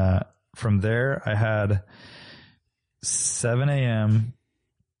then, from there I had 7 a.m.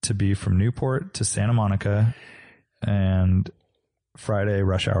 to be from Newport to Santa Monica and Friday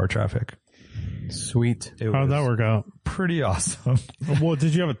rush hour traffic. Sweet. It How'd was that work out? pretty awesome. Well,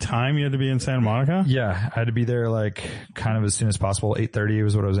 did you have a time you had to be in Santa Monica? Yeah, I had to be there like kind of as soon as possible. 8:30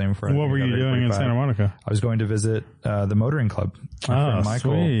 was what I was aiming for. What were you doing in Santa Monica? I was going to visit the motoring club. My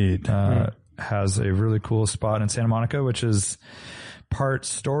friend sweet. has a really cool spot in Santa Monica, which is part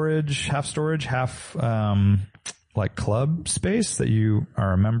storage, half like club space that you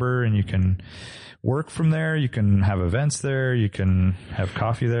are a member and you can work from there. You can have events there. You can have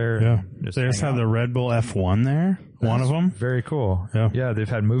coffee there. Yeah. Just They just hang had out. the Red Bull F1 there. One of them. Very cool. Yeah. They've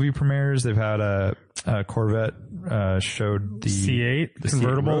had movie premieres. They've had a Corvette showed the C8 the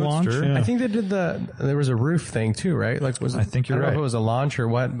convertible C8 launch. Roadster. Yeah. I think they did there was a roof thing too, right? Like, was it, I think you're I don't know right. if it was a launch or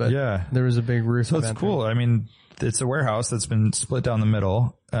what, but Yeah. there was a big roof. So it's event cool. I mean, it's a warehouse that's been split down the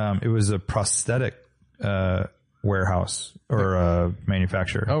middle. It was a prosthetic warehouse or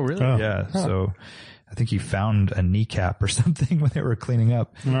manufacturer. there. Oh, really? Oh. Yeah. So I think he found a kneecap or something when they were cleaning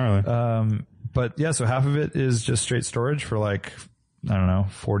up. Gnarly. But yeah, so half of it is just straight storage for like, I don't know,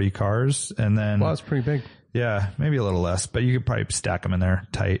 40 cars. And then, Wow, it's pretty big. yeah, maybe a little less, but you could probably stack them in there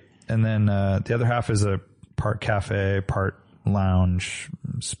tight. And then, the other half is a part cafe, part lounge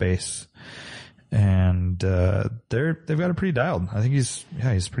space. And, they've got it pretty dialed. I think he's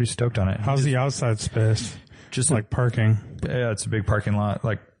pretty stoked on it. How's the outside space? Just Like parking. yeah, it's a big parking lot.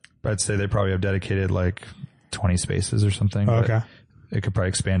 Like, I'd say they probably have dedicated like 20 spaces or something. but Okay. It could probably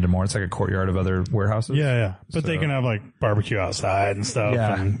expand to more. It's like a courtyard of other warehouses. Yeah. But they can have like barbecue outside and stuff.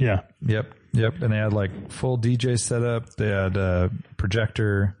 Yeah. And, yeah. Yep. And they had like full DJ setup. They had a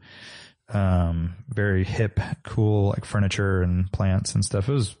projector, very hip, cool, like furniture and plants and stuff.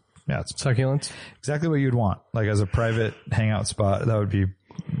 It was, it's Succulents. exactly what you'd want. Like as a private hangout spot, that would be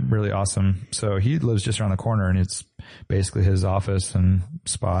really awesome. So he lives just around the corner and it's basically his office and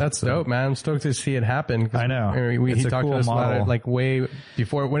spot. That's So- dope, man. I'm stoked to see it happen. 'Cause I know. He It's a talked cool to us about model. it like way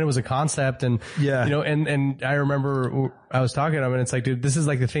before when it was a concept and, Yeah. you know, and I remember I was talking to him and it's like, dude, this is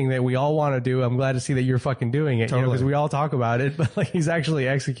like the thing that we all want to do. I'm glad to see that you're fucking doing it. Totally. Because we all talk about it, but like he's actually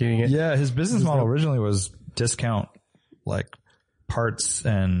executing it. Yeah, his business model originally was discount like parts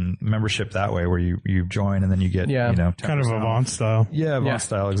and membership that way where you join and then you get, Yeah. you know, Kind of 10% off. Avant style. Yeah, Avant Yeah.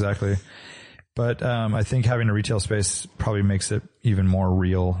 style, exactly. But I think having a retail space probably makes it even more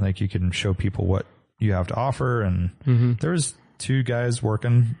real. Like you can show people what you have to offer. And there was 2 guys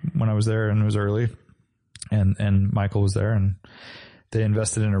working when I was there and it was early. And Michael was there and they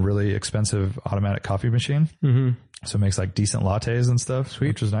invested in a really expensive automatic coffee machine. Mm-hmm. So it makes like decent lattes and stuff,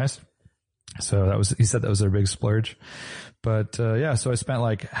 which is nice. So he said that was their big splurge. But so I spent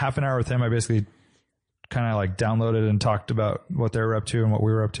like half an hour with him. I basically kind of like downloaded and talked about what they were up to and what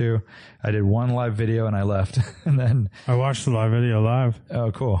we were up to. I did one live video and I left. And then, I watched the live video live.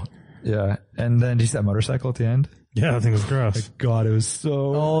 oh, cool. Yeah. And then did you see that motorcycle at the end? Yeah, I think it was gross. God, it was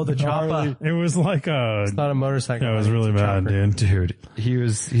so. Oh, the chopper. It was like It's not a motorcycle. it was really bad, dude. Dude,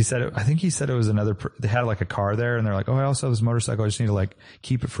 he said it, I think he said it was they had like a car there and they're like, oh, I also have this motorcycle. I just need to like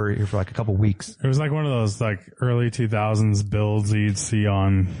keep it for like a couple weeks. It was like one of those like early 2000s builds you'd see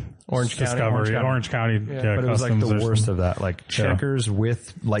on Orange County. Discovery, Orange County. Yeah, But it was like Customs the or worst something. of that, like checkers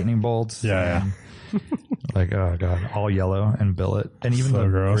with lightning bolts. Yeah. Like, oh God, all yellow and billet. And even So the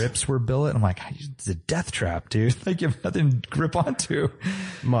gross. grips were billet. I'm like, it's a death trap, dude. Like you have nothing to grip onto.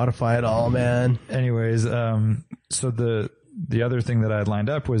 Modify it all, man. Anyways, so the other thing that I had lined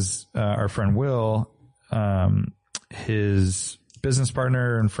up was, our friend Will, his business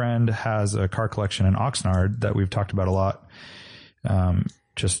partner and friend has a car collection in Oxnard that we've talked about a lot,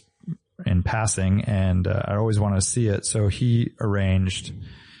 just in passing. And, I always want to see it. So he arranged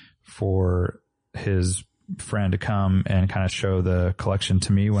for his friend to come and kind of show the collection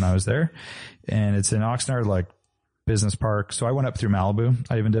to me when I was there. And it's in Oxnard, like business park. So I went up through Malibu.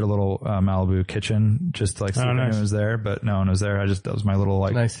 I even did a little Malibu kitchen just to like see if nice. anyone was there, but no one was there. That was my little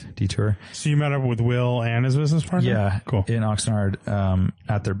like Nice. detour. So you met up with Will and his business partner? Yeah. Cool. In Oxnard,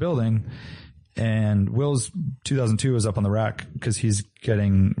 at their building. And Will's 2002 was up on the rack because he's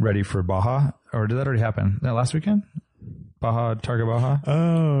getting ready for Baja. Or did that already happen? That last weekend? Baja, Targa Baja?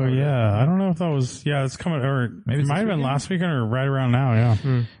 Oh, yeah. I don't know if that was, it's coming, or Maybe it it's might this have been weekend? last weekend or right around now,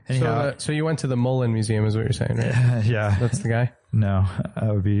 yeah. Anyhow, So you went to the Mullen Museum is what you're saying, right? yeah. That's the guy? No,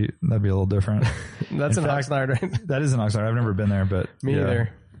 that'd be a little different. That's in fact- Oxnard, right? That is in Oxnard. I've never been there, but Me yeah. either.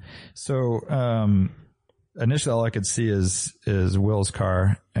 So, initially all I could see is Will's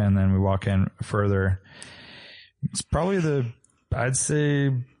car. And then we walk in further. It's probably I'd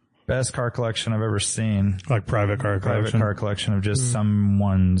say best car collection I've ever seen. Like private car collection. Of just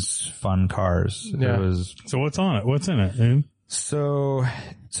someone's fun cars. Yeah. It was, So what's on it? What's in it, dude? So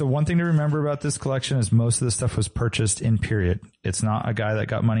one thing to remember about this collection is most of the stuff was purchased in period. It's not a guy that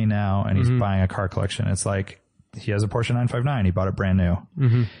got money now and he's buying a car collection. It's like he has a Porsche 959. He bought it brand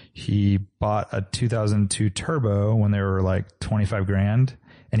new. He bought a 2002 Turbo when they were like 25 grand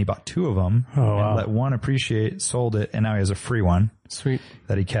and he bought 2 of them and let one appreciate, sold it. And now he has a free one. Sweet.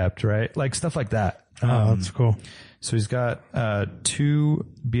 That he kept, right? Like stuff like that. Oh, that's cool. So he's got 2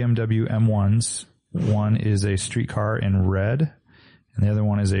 BMW M1s. One is a street car in red, and the other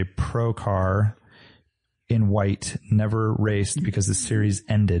one is a pro car in white, never raced because the series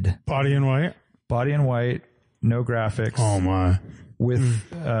ended. Body in white? Body in white, no graphics. Oh, my. With,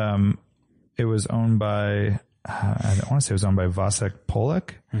 it was owned by, I want to say it was owned by Vasek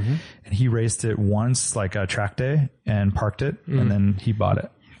Polak, and he raced it once, like a track day, and parked it, and then he bought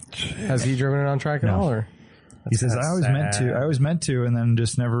it. Has he driven it on track at all? Or? He says, I always meant to, and then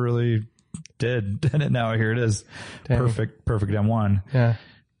just never really did. And now here it is. Dang. Perfect M1. Yeah.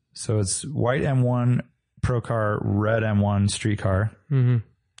 So it's white M1 pro car, red M1 street car. And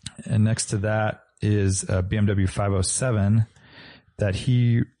next to that is a BMW 507 that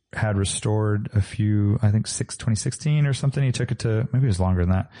he had restored a few, I think 2016 or something. He took it to, maybe it was longer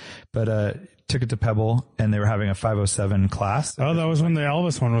than that, but, took it to Pebble and they were having a 507 class. Oh, that was when the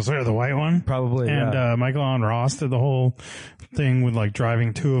Elvis one was there, the white one? Probably. And, Michael Allen Ross did the whole thing with like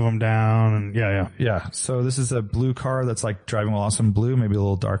driving 2 of them down and Yeah. So this is a blue car that's like driving while awesome blue, maybe a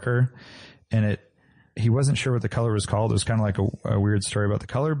little darker. And he wasn't sure what the color was called. It was kind of like a weird story about the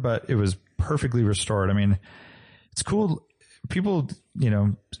color, but it was perfectly restored. I mean, it's cool. People,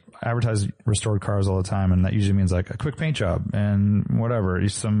 advertise restored cars all the time, and that usually means like a quick paint job and whatever,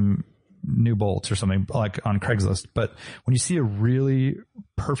 some new bolts or something like on Craigslist. But when you see a really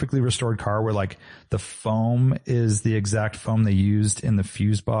perfectly restored car where like the foam is the exact foam they used in the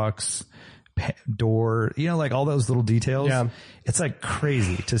fuse box door, like all those little details, it's like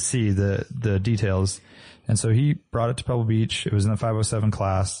crazy to see the details. And so he brought it to Pebble Beach. It was in the 507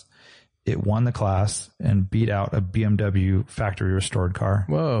 class. It won the class and beat out a BMW factory restored car.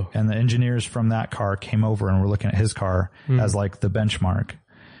 Whoa. And the engineers from that car came over and were looking at his car as like the benchmark.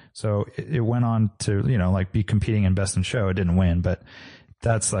 So it went on to, like be competing in Best in Show. It didn't win, but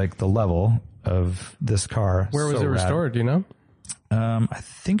that's like the level of this car. Where was So it restored? Do you know? I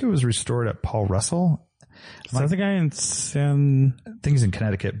think it was restored at Paul Russell. Is that the guy in I think he's in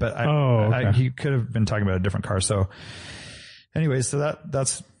Connecticut, but he could have been talking about a different car. So anyway, so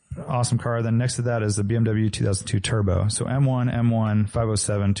that's awesome car. Then next to that is the BMW 2002 Turbo. So M1,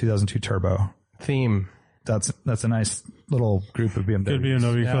 507, 2002 Turbo. Theme. That's a nice little group of BMWs. Good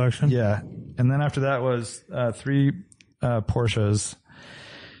BMW collection. Yeah. And then after that was 3 Porsches.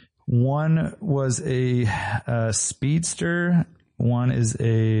 One was a Speedster. One is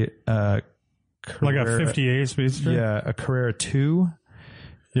a Carrera, like a 58 Speedster? Yeah, a Carrera 2.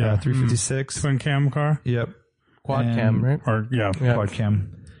 Yeah, 356. Twin cam car? Yep. Quad cam, right? Or Quad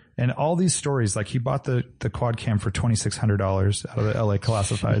cam. And all these stories, like he bought the quad cam for $2,600 out of the LA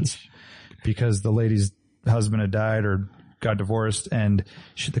Classifieds because the lady's husband had died or got divorced, and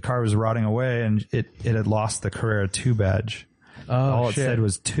the car was rotting away, and it had lost the Carrera 2 badge. All it said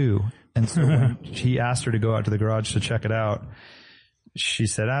was 2. And so when he asked her to go out to the garage to check it out, she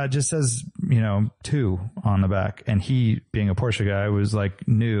said, it just says, 2 on the back. And he, being a Porsche guy, was like,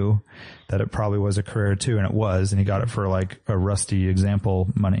 knew that it probably was a Carrera 2, and it was, and he got it for like a rusty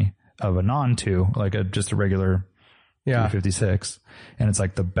example money of a non-2, like just a regular 356. And it's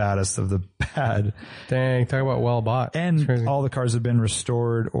like the baddest of the bad. Dang, talk about well bought. And all the cars have been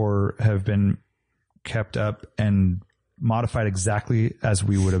restored or have been kept up and modified exactly as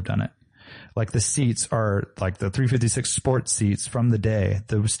we would have done it. Like the seats are like the 356 sport seats from the day.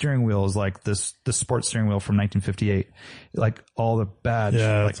 The steering wheel is like the sports steering wheel from 1958. Like all the bad,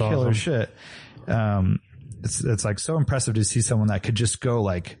 like killer awesome shit. It's like so impressive to see someone that could just go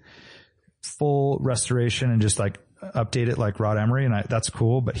like full restoration and just like update it like Rod Emery. And that's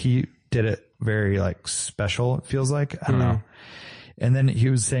cool, but he did it very like special. It feels like, I don't know. And then he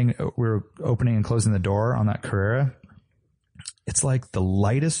was saying we were opening and closing the door on that Carrera. It's like the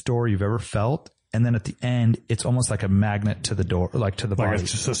lightest door you've ever felt. And then at the end, it's almost like a magnet to the door, like to the body. Like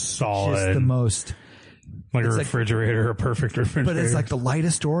it's just a solid. Just the most. Like a refrigerator, a perfect refrigerator. But it's like the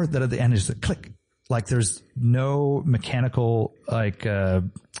lightest door that at the end is just a click. Like there's no mechanical like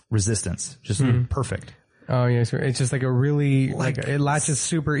resistance. Just perfect. Oh yeah, so it's just like a really like it latches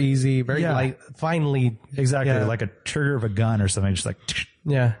super easy, very light, finely. Exactly, like a trigger of a gun or something. Just like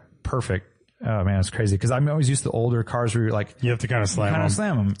perfect. Oh man, it's crazy because I'm always used to older cars where you're like you have to kind of slam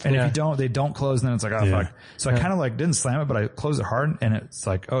them, and if you don't, they don't close. And then it's like fuck. So I kind of like didn't slam it, but I closed it hard, and it's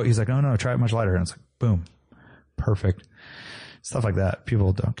like he's like no, try it much lighter, and it's like boom, perfect. stuff like that.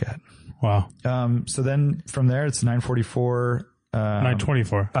 People don't get. Wow. So then from there, it's 944.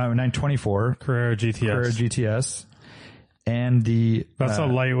 924. 924 Carrera GTS. Carrera GTS. And That's a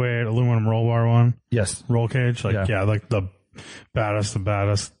lightweight aluminum roll bar one. yes. Roll cage. Like, yeah, like the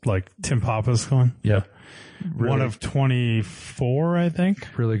baddest, like Tim Papa's one. Yep. One of 24, I think.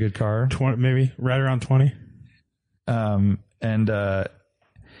 Really good car. 20, maybe right around 20. And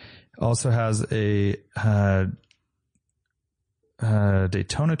also has a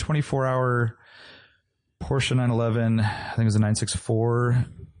Daytona 24-hour Porsche 911, I think it was a 964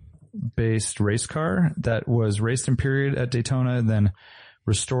 based race car that was raced in period at Daytona and then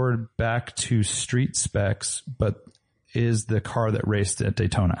restored back to street specs, but is the car that raced at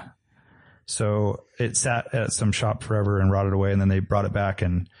Daytona. So it sat at some shop forever and rotted away, and then they brought it back,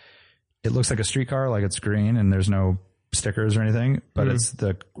 and it looks like a street car, like it's green and there's no stickers or anything, but it's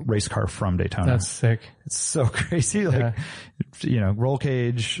the race car from Daytona. That's sick. It's so crazy. Like, roll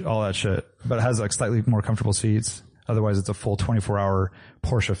cage, all that shit, but it has like slightly more comfortable seats. Otherwise it's a full 24-hour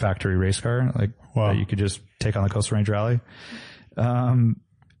Porsche factory race car, like that you could just take on the Coastal Range Rally.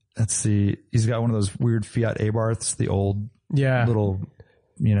 Let's see. He's got one of those weird Fiat Abarths, the old little,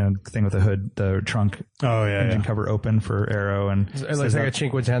 thing with the hood, the trunk. Oh yeah. Engine cover open for aero. And It looks like a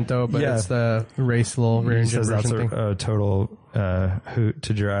Cinquecento, but it's the race little rear engine says version that's thing. a total, hoot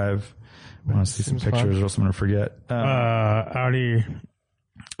to drive. I want to see some pictures or else I'm going to forget. Audi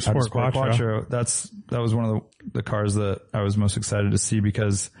Sport Quattro. That was one of the cars that I was most excited to see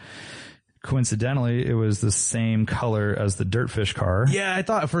because coincidentally it was the same color as the Dirtfish car. Yeah, I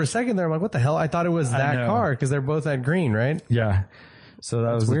thought for a second there, I'm like, what the hell? I thought it was that car because they're both that green, right? Yeah. So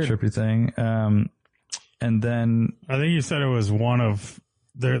that was the trippy thing. And then I think you said it was one of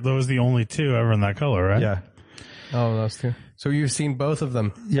those the only two ever in that color, right? yeah. Oh, those two. So you've seen both of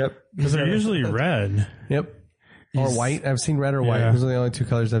them. Yep. Because they're usually red. Yep. Or white. I've seen red or white. Yeah. Those are the only two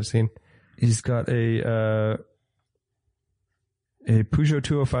colors I've seen. He's got a Peugeot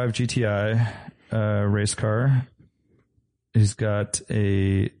 205 GTI race car. He's got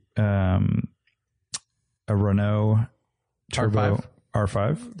a Renault Turbo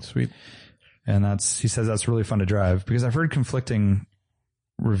R5. Sweet. And he says that's really fun to drive because I've heard conflicting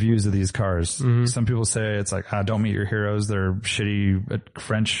reviews of these cars. Mm-hmm. Some people say it's like, don't meet your heroes. They're shitty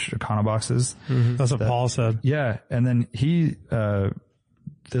French Econoboxes. Mm-hmm. That's what Paul said. Yeah. And then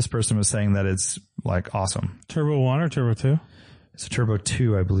this person was saying that it's like awesome. Turbo 1 or Turbo 2? It's a Turbo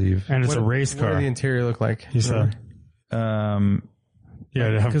 2, I believe. And it's a race What car. does the interior look like? He said. Yeah,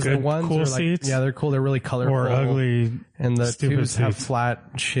 they have Because the good, ones cool are like, seats. yeah, they're cool. They're really colorful. Or ugly, and the stupid twos have seats.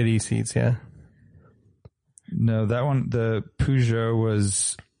 flat, shitty seats. Yeah. No, that one, the Peugeot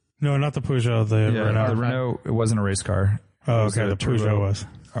was... No, not the Peugeot, the Renault. The Renault, it wasn't a race car. Oh, It was okay, a the Turbo Peugeot was.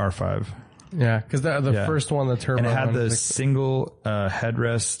 R5. Yeah. Because the first one, the turbo, And it had one, the like, single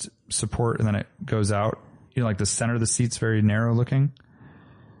headrest support, and then it goes out. Like the center of the seat's very narrow looking.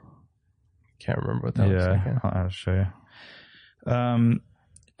 can't remember what that looks like. Yeah. I'll show you.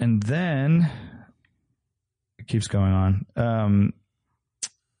 And then it keeps going on.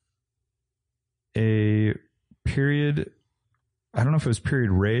 A period, I don't know if it was period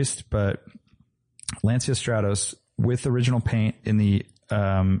raced, but Lancia Stratos with original paint in the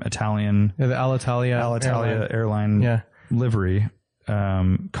Italian Yeah, the Alitalia airline livery,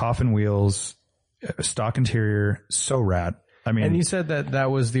 coffin wheels, stock interior, so rad. I mean, And you said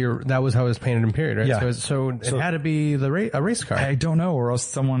that was how it was painted in period, right? Yeah. So it had to be a race car. I don't know, or else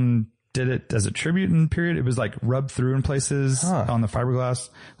someone did it as a tribute in period. It was like rubbed through in places on the fiberglass.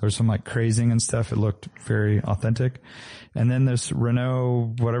 There was some like crazing and stuff. It looked very authentic. And then this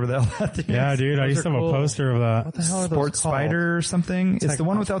Renault, whatever the hell that thing Yeah, is. dude, I used to have cool. a poster of that. What the hell are those Sport called? Spider or something. It's like- the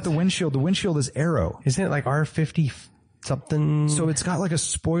one without the windshield. The windshield is Aero. Isn't it like R50 something? So it's got like a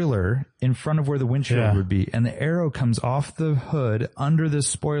spoiler in front of where the windshield would be. And the Aero comes off the hood under this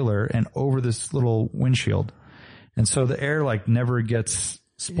spoiler and over this little windshield. And so the air like never gets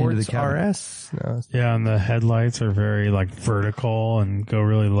into Sports the cabin. RS? No. Yeah, and the headlights are very like vertical and go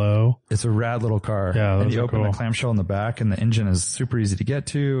really low. It's a rad little car. Yeah, and those you are open cool. the clamshell in the back and the engine is super easy to get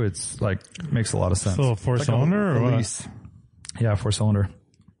to. It's like, makes a lot of sense. Still a four-cylinder or what? Yeah, 4-cylinder.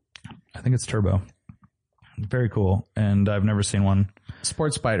 I think it's turbo. Very cool. And I've never seen one.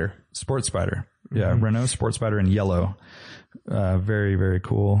 Sports Spider. Sport Spider. Yeah, Renault Sport Spider in yellow. Very, very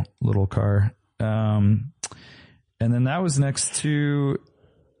cool little car. And then that was next to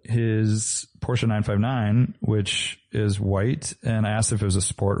his Porsche 959, which is white. And I asked if it was a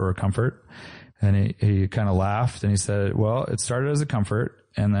sport or a comfort. And he kind of laughed and he said, well, it started as a comfort.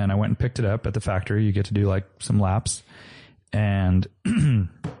 And then I went and picked it up at the factory. You get to do like some laps. And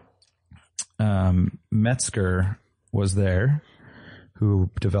Metzger was there who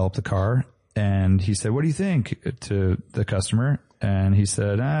developed the car. And he said, what do you think to the customer? And he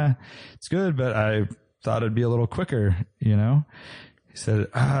said, it's good, but I thought it'd be a little quicker, you know? He said,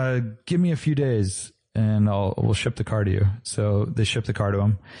 give me a few days and we'll ship the car to you. So they ship the car to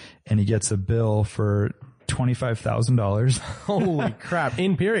him and he gets a bill for $25,000. Holy crap.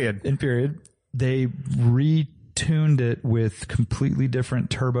 In period. They retuned it with completely different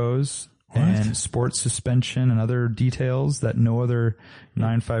turbos and sports suspension and other details that no other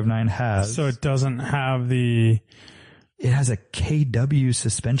 959 has. So it doesn't have it has a KW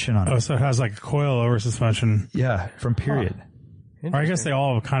suspension on it. Oh, so it has like a coilover suspension. Yeah, from period. Or I guess they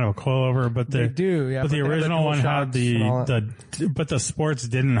all have kind of a coilover, but They do, yeah. But the original one had but the sports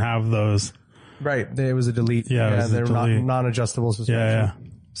didn't have those. Right. It was a delete. Yeah, it was a they're delete. non-adjustable suspension. Yeah.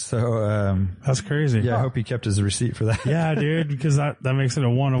 So, that's crazy. yeah, I hope he kept his receipt for that. Yeah, dude, because that makes it a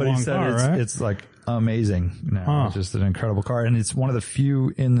But he one-on-one said car, right? it's like amazing now. Huh. It's just an incredible car. And it's one of the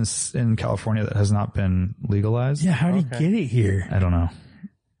few in California that has not been legalized. Yeah, how do you get it here? I don't know,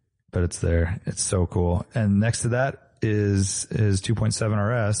 but it's there. It's so cool. And next to that is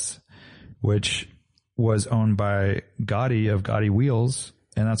 2.7 RS, which was owned by Gotti of Gotti Wheels.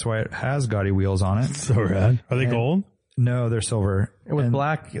 And that's why it has Gotti wheels on it. So rad. Are they gold? No, they're silver. With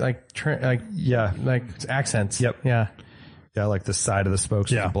black, Yeah. like accents. Yep. Yeah. Yeah, like the side of the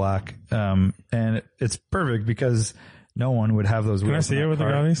spokes Yeah. is black. And it's perfect because no one would have those wheels. Can I see in it that with the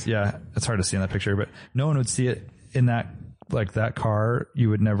car. Gottis? Yeah, it's hard to see in that picture, but no one would see it in that car. You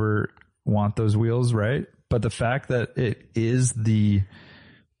would never want those wheels, right? But the fact that it is the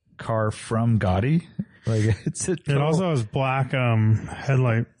car from Gotti, like it's a It total- also has black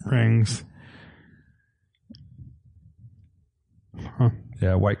headlight rings.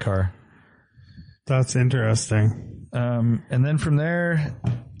 yeah, white car. That's interesting. And then from there,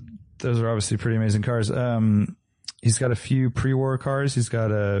 those are obviously pretty amazing cars. He's got a few pre-war cars. He's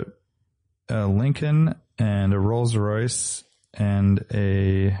got a Lincoln and a Rolls Royce and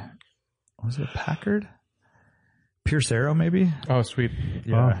a Packard? Pierce Arrow, maybe? Oh, sweet.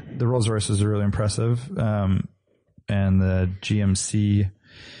 Yeah. The Rolls Royce is really impressive. And the GMC,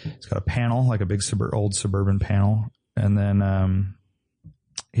 it's got a panel, like a big old Suburban panel. And then,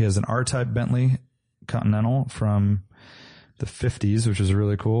 he has an R-Type Bentley Continental from the 50s, which is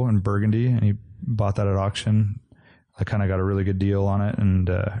really cool, in Burgundy. And he bought that at auction. I kind of got a really good deal on it and,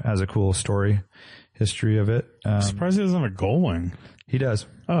 has a cool history of it. I'm surprised he doesn't have a Gullwing. He does.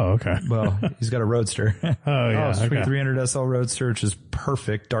 Oh, okay. Well, he's got a Roadster. Oh, yeah. Sweet. Okay. 300 SL Roadster, which is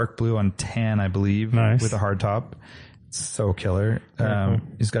perfect. Dark blue on tan, I believe. Nice. With a hard top. It's so killer.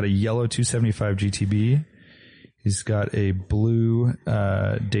 He's got a yellow 275 GTB. He's got a blue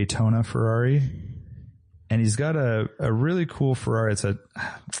Daytona Ferrari. And he's got a really cool Ferrari. I'm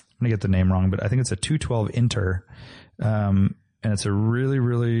going to get the name wrong, but I think it's a 212 Inter. And it's a really,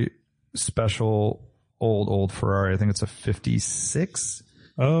 really special old Ferrari. I think it's a 56.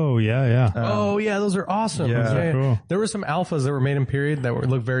 Oh, yeah. Oh, yeah, those are awesome. Yeah. Cool. There were some Alphas that were made in period that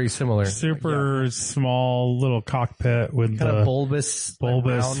look very similar. Super small little cockpit with Kind the of bulbous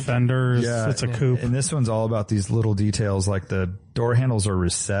round. fenders. Yeah. It's a coupe. And this one's all about these little details, like the door handles are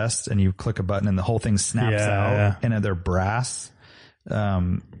recessed and you click a button and the whole thing snaps out, Yeah. and they're brass.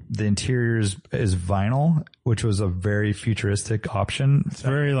 The interior is vinyl, which was a very futuristic option. It's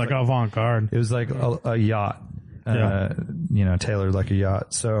very like avant-garde. It was like a yacht, tailored like a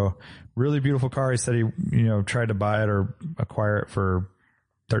yacht. So really beautiful car. He said he, tried to buy it or acquire it for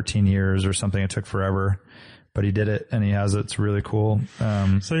 13 years or something. It took forever, but he did it and he has it. It's really cool.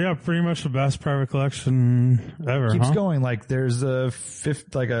 So yeah, pretty much the best private collection ever. Keeps huh? going. Like there's a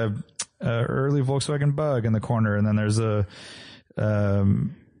early Volkswagen Bug in the corner, and then there's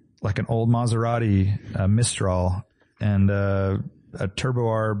like an old Maserati Mistral and a Turbo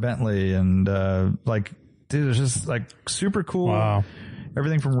R Bentley, and dude, it's just like super cool. Wow.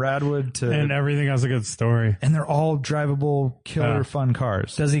 Everything from Radwood to And everything has a good story. and they're all drivable, killer, Yeah. fun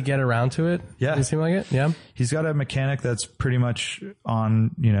cars. Does he get around to it? Yeah. Does it seem like it? Yeah. He's got a mechanic that's pretty much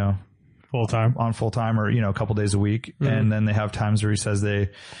on, Full time. on full time or, a couple days a week. And then they have times where he says okay,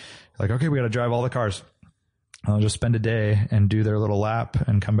 we got to drive all the cars. I'll just spend a day and do their little lap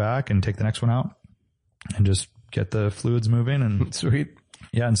and come back and take the next one out and just get the fluids moving. And Sweet.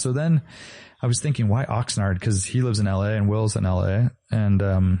 yeah. And so then I was thinking, why Oxnard? Cause he lives in LA and Will's in LA, and,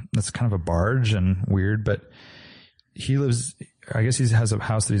 that's kind of a barge and weird, but he has a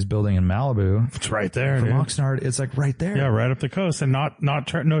house that he's building in Malibu. It's right there, From dude. Oxnard, it's like right there. Yeah, right up the coast and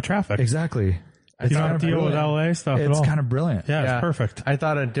no traffic. Exactly. You don't have to deal with LA stuff at all. It's kind of brilliant. Yeah, it's perfect. I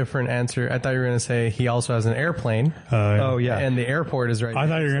thought a different answer. I thought you were going to say he also has an airplane. Oh yeah. And the airport is right I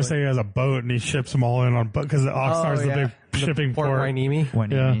thought you were going to say he has a boat and he ships them all in on boat because the Oxnard's the big shipping Port port.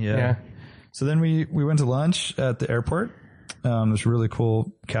 Hueneme. Yeah. So then we went to lunch at the airport. This really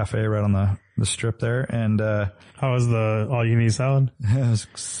cool cafe right on the strip there, and How was the all-you-need salad? it was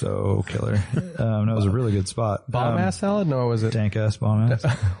so killer. No, it was a really good spot. Bomb ass salad? No, was it? Dank ass bomb ass.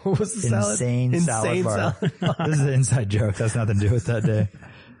 What was the salad? Insane salad bar. This is an inside joke. That's nothing to do with that day.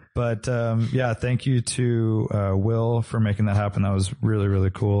 But yeah, thank you to Will for making that happen. That was really,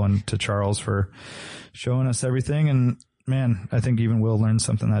 really cool, and to Charles for showing us everything. And man, I think even Will learned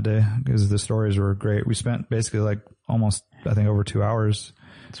something that day because the stories were great. We spent basically like almost, I think, over 2 hours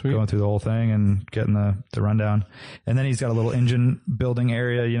going through the whole thing and getting the rundown. And then he's got a little engine building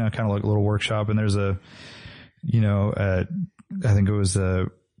area, you know, kind of like a little workshop. And there's a, you know, I think it was a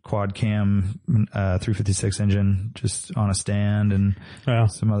quad cam 356 engine just on a stand and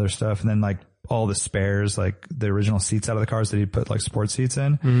some other stuff. And then like all the spares, like the original seats out of the cars that he put like sports seats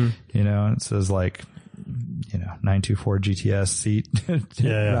in, you know, and it says like, you know, 924 GTS seat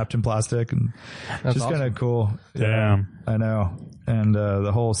wrapped in plastic, and That's just kind of cool. Damn. I know. And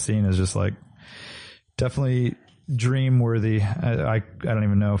the whole scene is just like definitely dream worthy. I don't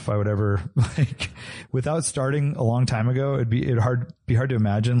even know if I would ever like, without starting a long time ago, it'd be hard to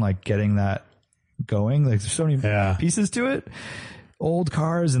imagine like getting that going. Like there's so many pieces to it, old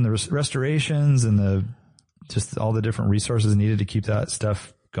cars and the restorations and the just all the different resources needed to keep that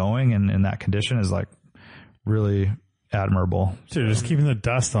stuff going and in that condition is like really admirable. Dude, just keeping the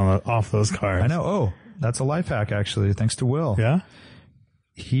dust off those cars. I know. Oh, that's a life hack actually. Thanks to Will. Yeah.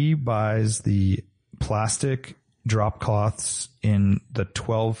 He buys the plastic drop cloths in the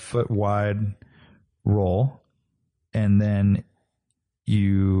 12-foot wide roll, and then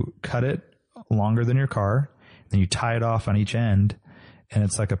you cut it longer than your car, then you tie it off on each end, and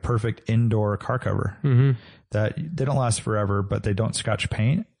it's like a perfect indoor car cover. That they don't last forever, but they don't scratch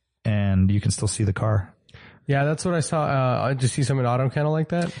paint, and you can still see the car. Yeah, that's what I saw. I just see some in Auto Kennel like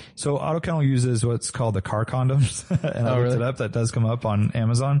that. So Auto Kennel uses what's called the car condoms, and I looked it up. That does come up on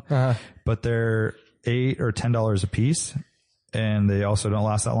Amazon, but they're $8 or $10 a piece, and they also don't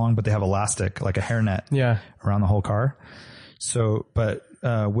last that long. But they have elastic, like a hairnet, around the whole car. So, but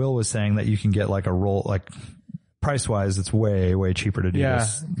Will was saying that you can get like a roll, like price wise, it's way, way cheaper to do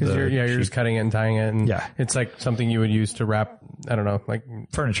this. Because you're just cutting it and tying it, and it's like something you would use to wrap, I don't know, like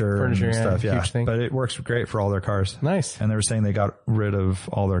furniture and stuff. Yeah, but it works great for all their cars. Nice. And they were saying they got rid of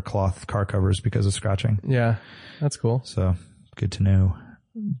all their cloth car covers because of scratching. Yeah, that's cool. So good to know.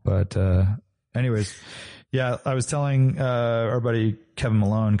 But anyways, yeah, I was telling our buddy Kevin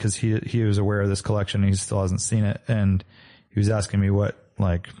Malone, because he was aware of this collection. He still hasn't seen it, and he was asking me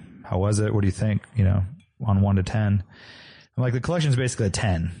how was it? What do you think? You know, on 1 to 10. I'm like, the collection is basically a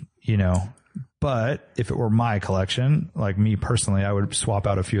 10, you know, but if it were my collection, like me personally, I would swap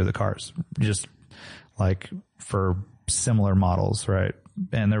out a few of the cars just like for similar models. Right.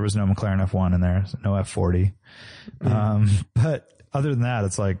 And there was no McLaren F1 in there, no F40. But other than that,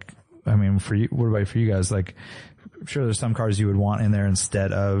 it's like, I mean, for you, what about for you guys? Like, I'm sure there's some cars you would want in there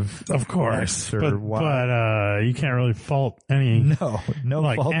instead of course, X or Y. But you can't really fault any no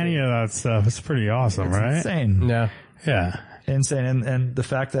fault. Any of that stuff. It's pretty awesome, It's right? insane. Yeah. Insane. And the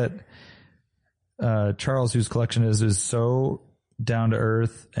fact that Charles, whose collection is so down to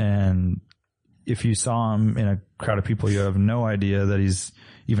earth, and if you saw him in a crowd of people, you have no idea that he's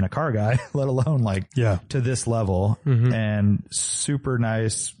even a car guy, let alone to this level, and super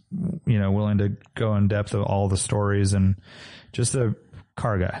nice, you know, willing to go in depth of all the stories, and just a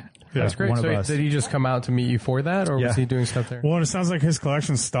car guy. Yeah, that's great. One So of us. did he just come out to meet you for that, or was he doing stuff there? Well, it sounds like his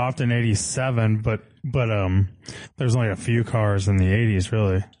collection stopped in 87, but there's only a few cars in the 80s,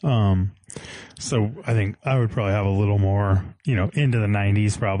 really. So I think I would probably have a little more, you know, into the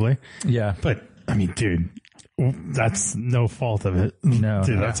 90s probably. Yeah. But I mean, dude, that's no fault of it. No.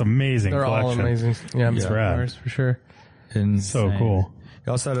 Dude, that's amazing. They're collection. all amazing. Yeah, It's rad. cars for sure. Insane. So cool.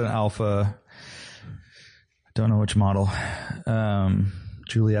 He also had an Alpha. I don't know which model.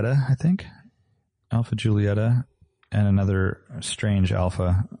 Giulietta, I think. Alpha Giulietta, and another strange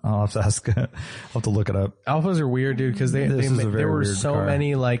Alpha. I'll have to ask. I'll have to look it up. Alphas are weird, dude, because there were so car.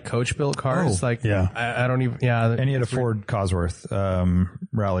 many like coach built cars. I don't even. Yeah, And he had a Ford Cosworth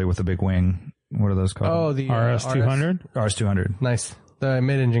rally with a big wing. What are those called? Oh, the RS200? RS200. Nice, the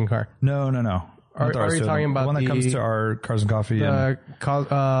mid engine car. No. Are you talking about the one that comes to our Cars and Coffee?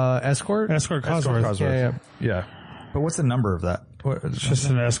 Escort? Escort Cosworth. Yeah. Yeah. But what's the number of that? It's just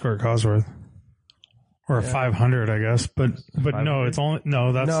an Escort Cosworth. or a 500, I guess. But no, it's only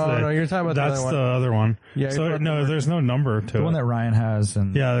that's No, you're talking about that's the other the other one. Yeah, So you're no, there's no number to The it. one that Ryan has,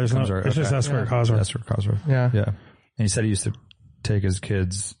 and Yeah, there's no. It's just Escort Cosworth. Escort Cosworth. Yeah. Yeah. And he said he used to take his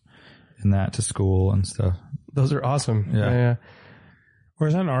kids in that to school and stuff. Those are awesome. Yeah. Yeah. Or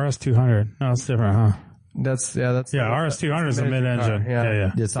is that an RS200? No, it's different, huh? That's RS200 is a mid-engine. Yeah.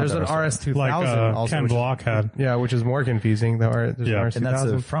 Yeah. It's not There's an that RS2000 Like also. Ken which is- Block had. Yeah, which is more confusing. There's an Yeah. RS2000. And that's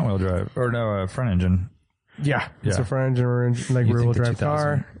a front wheel drive, or no, a front engine. Yeah, it's Yeah. a front engine or like You rear wheel think the drive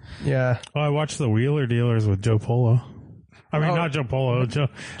car. Yeah. Oh, I watched the Wheeler Dealers with Joe Polo. I mean, not Joe Polo. Joe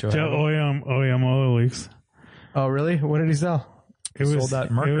OEM Oil Leaks. Oh, really? What did he sell? It was Sold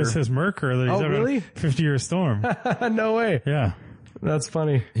that Merker. It was his Merker that he's Oh, having really? a 50-year storm. No way. Yeah. That's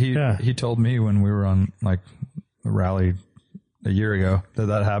funny. He told me when we were on like a rally a year ago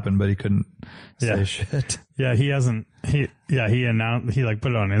that happened, but he couldn't say shit. Yeah, he hasn't. He announced. He like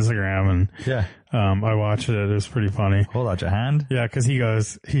put it on Instagram, and Yeah. I watched it. It was pretty funny. Hold out your hand. Yeah, because he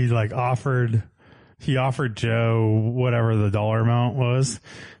offered Joe whatever the dollar amount was.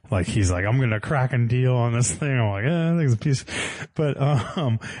 Like he's like, I'm gonna crack a deal on this thing. I'm like, I think it's a piece. But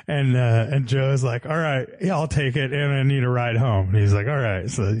and Joe's like, all right, yeah, I'll take it, and I need a ride home. And he's like, all right.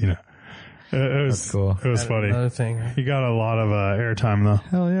 So it was That's cool. It was funny. Another thing. He got a lot of airtime though.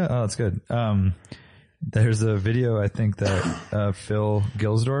 Hell yeah. Oh, that's good. There's a video I think that Phil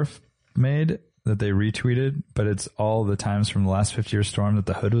Gilsdorf made that they retweeted, but it's all the times from the last 50-year storm that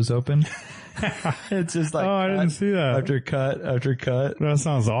the hood was open. It's just like, Oh, I didn't see that. after cut after cut. That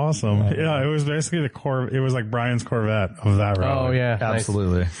sounds awesome. Yeah, it was basically it was like Brian's Corvette of that rally. Oh, yeah. Nice.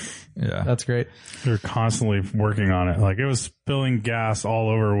 Absolutely. Yeah. That's great. They're constantly working on it. Like it was spilling gas all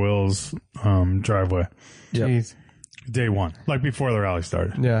over Will's driveway. Yep. Jeez. Day one. Like before the rally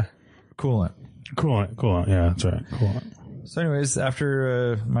started. Yeah. Coolant. Coolant. Yeah, that's right. Coolant. So anyways,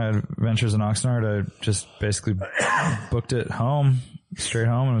 after my adventures in Oxnard, I just basically booked it home, straight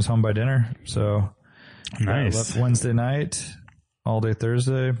home, and was home by dinner. So Nice. left Wednesday night, all day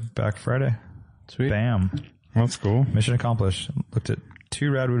Thursday, back Friday. Sweet. Bam. That's cool. Mission accomplished. Looked at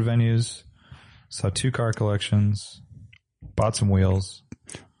 2 Radwood venues, saw 2 car collections, bought some wheels.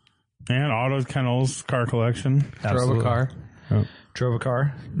 And Auto Kennels car collection. Drove Absolutely. a car. Drove a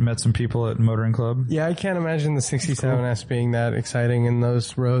car, met some people at Motoring Club. Yeah, I can't imagine the 67S being that exciting in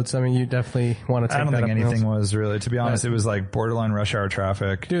those roads. I mean, you definitely want to take I don't that think up anything hills. was really, to be honest, it was like borderline rush hour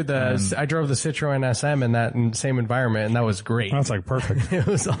traffic. Dude, I drove the Citroen SM in that same environment, and that was great. That's like perfect. It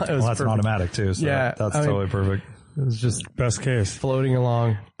was Well, that's perfect. an automatic too, so Yeah, that's I mean- totally perfect. It was just Best case. floating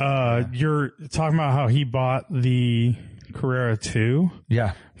along. You're talking about how he bought the Carrera 2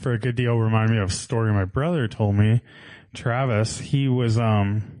 Yeah. for a good deal. Remind me of a story my brother told me. Travis, he was,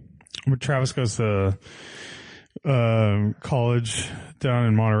 Travis goes to, college down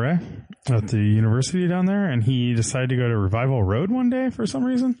in Monterey at the university down there, and he decided to go to Revival Road one day for some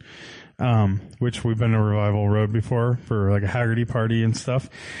reason. Which we've been to Revival Road before for like a Haggerty party and stuff.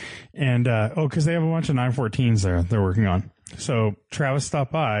 And, cause they have a bunch of 914s there they're working on. So Travis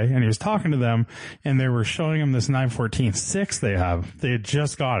stopped by and he was talking to them and they were showing him this 914-6 they have. They had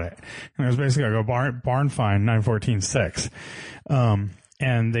just got it. And it was basically like a barn find 914-6.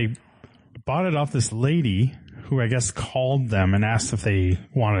 And they bought it off this lady who I guess called them and asked if they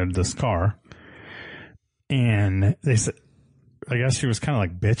wanted this car. And they said, I guess she was kind of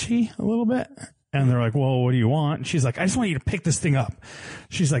like bitchy a little bit. And they're like, well, what do you want? And she's like, I just want you to pick this thing up.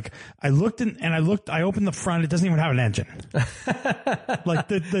 She's like, I opened the front. It doesn't even have an engine. Like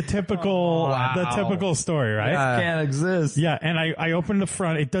the typical story, right? Can't exist. Yeah. And I opened the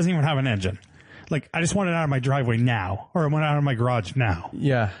front. It doesn't even have an engine. Like I just want it out of my driveway now, or I want it out of my garage now.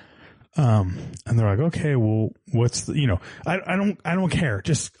 Yeah. And they're like, okay, well, what's the, I don't care.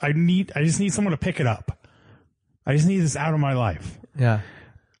 I just need someone to pick it up. I just need this out of my life. Yeah.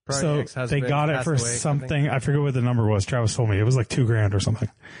 So they got it for something. I forget what the number was. Travis told me it was like $2,000 or something.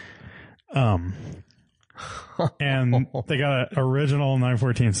 And they got an original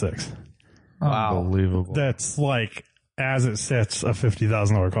 914-6. Wow. Unbelievable. That's like, as it sits, a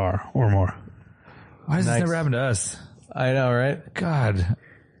 $50,000 car or more. Why does Nice. this never happen to us? I know, right? God.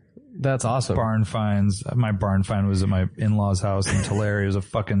 That's awesome. Barn finds. My barn find was at my in-laws' house in Tulare. It was a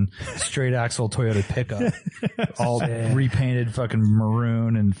fucking straight axle Toyota pickup. All repainted fucking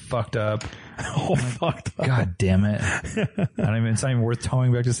maroon and fucked up. Oh, fucked up. God damn it. It's not even worth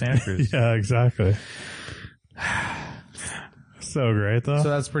towing back to Santa Cruz. Yeah, exactly. So great though. So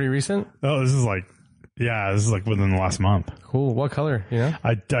that's pretty recent. This is like within the last month. Cool. What color? You know?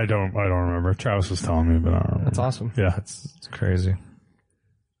 I don't remember. Travis was telling me, but I don't remember. That's awesome. Yeah. It's crazy.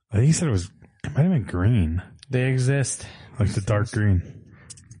 I think he said it might have been green. They exist. Like the dark green.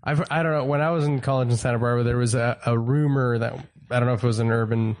 I don't know. When I was in college in Santa Barbara, there was a rumor that, I don't know if it was an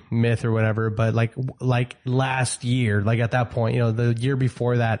urban myth or whatever, but like last year, like at that point, the year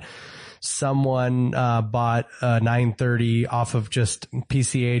before that, someone bought a 930 off of just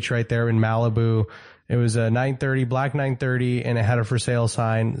PCH right there in Malibu. It was a 930, black 930, and it had a for sale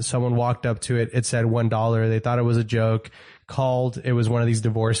sign. Someone walked up to it. It said $1. They thought it was a joke. Called. It was one of these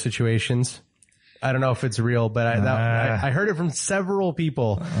divorce situations. I don't know if it's real, but I heard it from several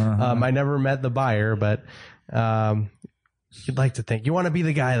people. I never met the buyer, but you'd like to think. You want to be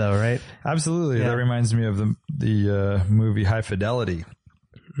the guy, though, right? Absolutely. Yeah. That reminds me of the movie High Fidelity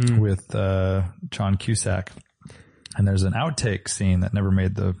with John Cusack. And there's an outtake scene that never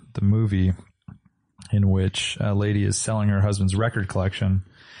made the movie, in which a lady is selling her husband's record collection.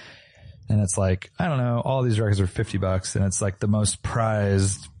 And it's like, I don't know, all these records are $50, and it's like the most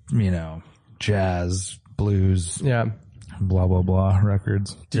prized, jazz, blues, blah, blah, blah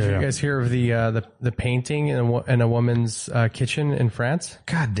records. Did you guys hear of the painting in a woman's kitchen in France?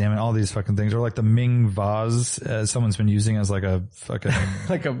 God damn it. All these fucking things are like the Ming vase someone's been using as like a fucking,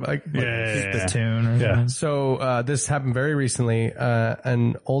 the tune or something. So, this happened very recently.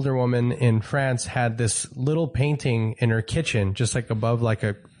 An older woman in France had this little painting in her kitchen, just like above like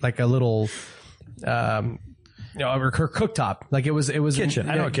a little, her cooktop. Like it was kitchen.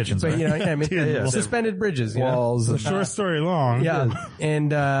 I know what kitchens are. Suspended bridges, walls. The short story long. Yeah.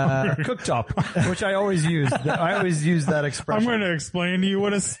 And, cooktop, which I always use. I always use that expression. I'm going to explain to you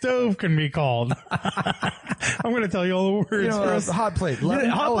what a stove can be called. I'm going to tell you all the words. Hot plate.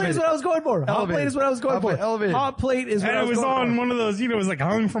 Hot plate is what I was going for. Hot plate is what I was going for. Elevated. Hot plate is what I was going for. And it was on one of those, it was like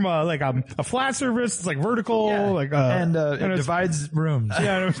hung from a flat surface. It's like vertical. Yeah. And it divides rooms.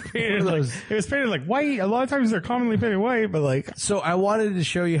 Yeah. And it was painted like white. A lot of times they're commonly painted white, but like. So I wanted to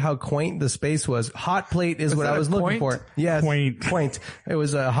show you how quaint the space was. Hot plate is what I was looking for. Yes. Quaint. It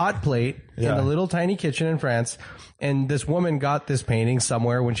was a hot plate in a little tiny kitchen in France. And this woman got this painting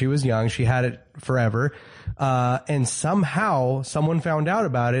somewhere when she was young. She had it forever. And somehow someone found out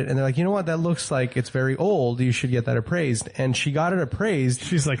about it and they're like, you know what? That looks like it's very old. You should get that appraised. And she got it appraised.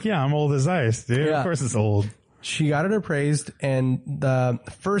 She's like, yeah, I'm old as ice, dude. Yeah. Of course it's old. She got it appraised, and the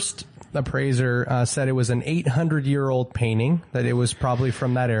first appraiser said it was an 800-year-old painting, that it was probably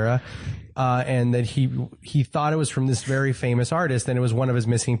from that era, and that he thought it was from this very famous artist, and it was one of his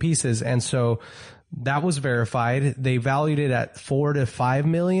missing pieces. And so that was verified. They valued it at $4 to $5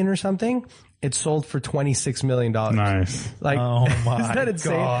 million or something. It sold for $26 million. Nice. Like, oh my isn't that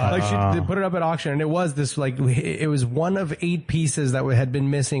insane? God. Like, they put it up at auction, and it was this, like, it was one of 8 pieces that had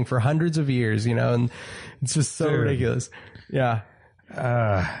been missing for hundreds of years, and it's just so ridiculous. Yeah.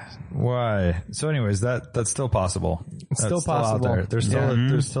 Why? So anyways, that's still possible. It's still possible. Out there.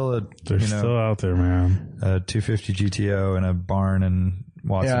 There's still out there, man. A 250 GTO in a barn in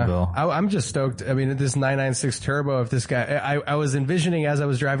Watsonville. Yeah. I'm just stoked. I mean, this 996 turbo, if this guy, I was envisioning as I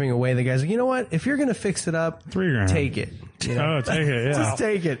was driving away, the guy's like, you know what? If you're going to fix it up, $3,000. Take it. Oh, take it. Yeah. Just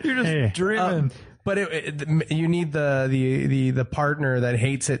take it. You're just dreaming. But you need the partner that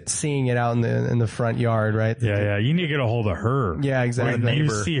hates it, seeing it out in the front yard, right? Yeah. You need to get a hold of her. Yeah, exactly. When you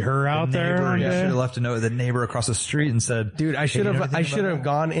see her out there. You should have left a note with the neighbor across the street and said, dude, I should have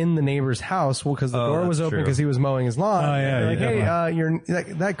gone in the neighbor's house. Well, cause the door was open because he was mowing his lawn. Oh yeah. Like, hey, you're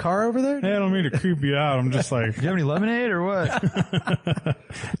that car over there? Hey, I don't mean to creep you out. I'm just like, do you have any lemonade or what?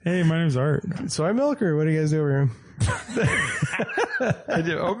 Hey, my name's Art. Soy milk, or what do you guys do over here? I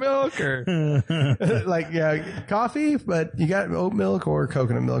do oat milk or like coffee, but you got oat milk or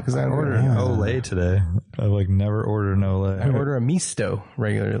coconut milk? Because I order an Olay today. I never order an Olay. I order a misto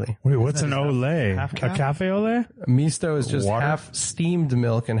regularly. Wait, what's an Olay? A cafe Olay? A misto is just half steamed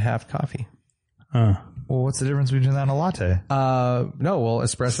milk and half coffee. Well, what's the difference between that and a latte? No, well,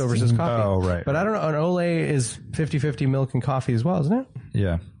 espresso versus coffee. Oh, right. But I don't know. An Olay is 50-50 milk and coffee as well, isn't it?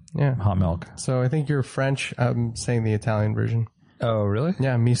 Yeah. Yeah. Hot milk. So I think you're French. I'm saying the Italian version. Oh, really?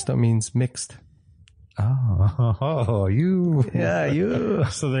 Yeah. Misto means mixed. Oh, you. Yeah, you.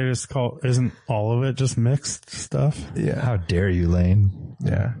 So they just isn't all of it just mixed stuff? Yeah. How dare you, Lane?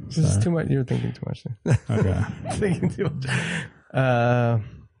 Yeah. This is too much. You're thinking too much. Okay. Thinking too much.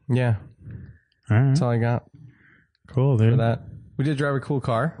 Yeah. All right. That's all I got. Cool, dude. For that. We did drive a cool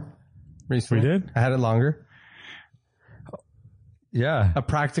car recently. We did? I had it longer. Yeah. A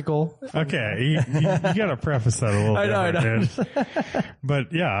practical. Okay. You got to preface that a little bit. I know. Dude.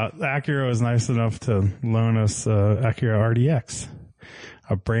 But yeah, Acura was nice enough to loan us Acura RDX.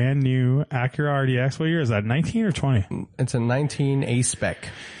 A brand new Acura RDX. What year is that? 19 or 20? It's a 19 A-Spec.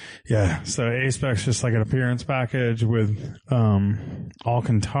 Yeah. So A-Spec's just like an appearance package with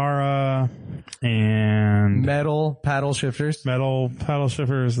Alcantara, and metal paddle shifters, and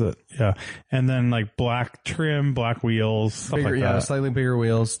then like black trim, black wheels, stuff bigger, like that. slightly bigger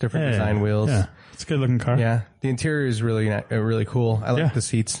wheels, different design wheels. Yeah, it's a good looking car. Yeah, the interior is really cool. I like the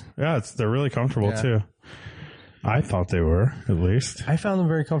seats. Yeah, they're really comfortable too. I thought they were, at least. I found them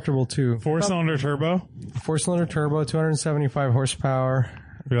very comfortable too. 4-cylinder turbo, 275 horsepower.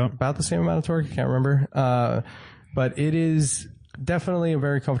 Yeah, About the same amount of torque. I can't remember. But it is definitely a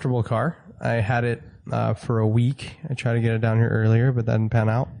very comfortable car. I had it for a week. I tried to get it down here earlier, but that didn't pan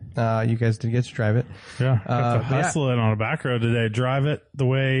out. You guys did get to drive it. Yeah, got to hustle it on a back road today. Drive it the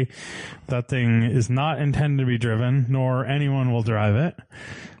way that thing is not intended to be driven, nor anyone will drive it.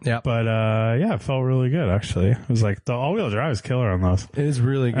 Yeah, but yeah, it felt really good actually. It was like the all-wheel drive is killer on those. It is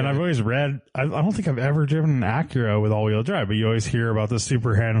really good. And I've always read. I don't think I've ever driven an Acura with all-wheel drive, but you always hear about the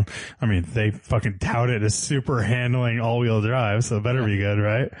super handle. I mean, they fucking tout it as super handling all-wheel drive, so it better be good,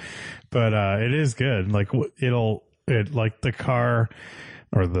 right? But it is good. Like like the car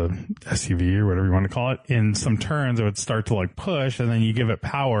or the SUV or whatever you want to call it, in some turns it would start to like push, and then you give it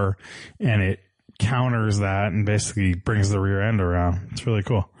power, and it counters that and basically brings the rear end around. It's really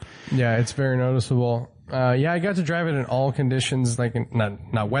cool. Yeah, it's very noticeable. I got to drive it in all conditions, like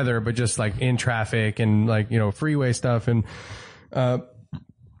not weather, but just like in traffic and like, freeway stuff. And, I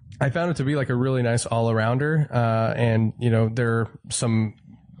found it to be like a really nice all-arounder. And, there are some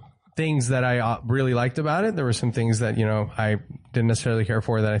things that I really liked about it. There were some things that, I didn't necessarily care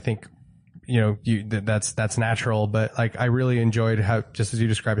for that I think, that's natural, but like I really enjoyed how, just as you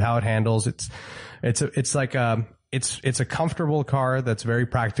described, how it handles. It's a comfortable car that's very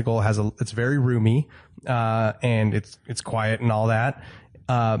practical, it's very roomy, and it's quiet and all that.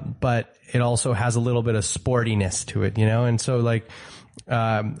 But it also has a little bit of sportiness to it, and so like,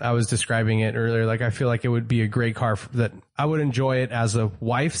 I was describing it earlier, like I feel like it would be a great car that I would enjoy it as a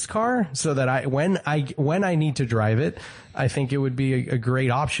wife's car, so that when I need to drive it, I think it would be a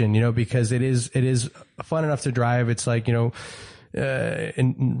great option, because it is fun enough to drive. It's like,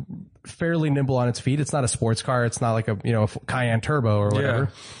 and fairly nimble on its feet. It's not a sports car. It's not like a Cayenne Turbo or whatever. Yeah.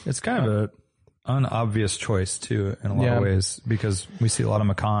 It's kind of a unobvious choice too in a lot of ways, because we see a lot of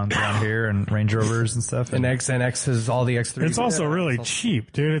Macans around here and Range Rovers and stuff. And X has all the X3s. It's also really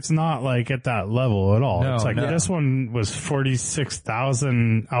cheap, dude. It's not like at that level at all. It's like this one was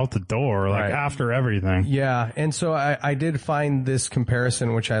 $46,000 out the door, like after everything. Yeah, and so I did find this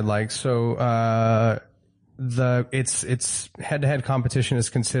comparison which I like. So its head-to-head competition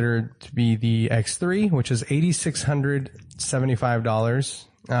is considered to be the X3, which is $8,675.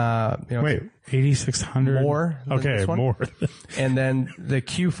 Wait, 8,600 more? Okay, more. And then the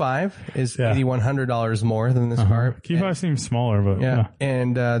Q5 is $8,100 more than this car. Q5 seems smaller, but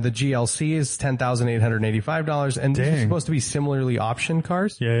And the GLC is $10,885, and this is supposed to be similarly optioned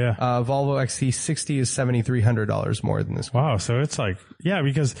cars. Volvo XC60 is $7,300 more than this car. Wow, so it's like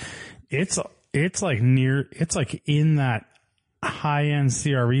because it's like in that high end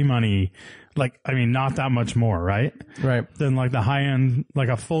CRV money. Like, I mean, not that much more, right? Right. Than like the high end, like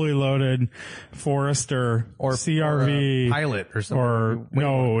a fully loaded Forester or CRV. Or Pilot or something. Or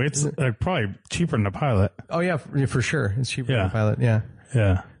no, it's probably cheaper than a Pilot. Oh yeah, for sure. It's cheaper than a Pilot. Yeah.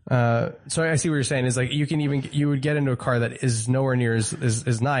 Yeah. So I see what you're saying is like you would get into a car that is nowhere near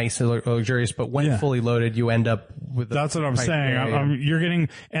as nice, as luxurious, but when fully loaded, you end up with. That's what I'm saying. You're getting,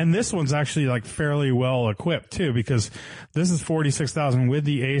 and this one's actually like fairly well equipped too, because this is $46,000 with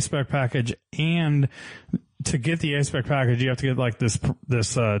the A-Spec package, and to get the A-Spec package, you have to get like this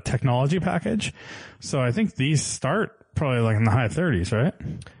technology package. So I think these start probably like in the high 30s, right?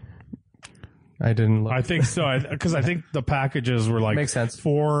 I didn't look. I think so, because I think the packages were like makes sense.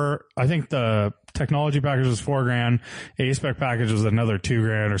 I think the technology package was $4,000, A-Spec package was another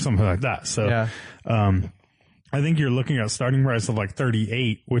 $2,000 or something like that. So, I think you're looking at a starting price of like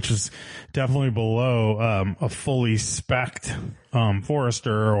 38, which is definitely below a fully spec'd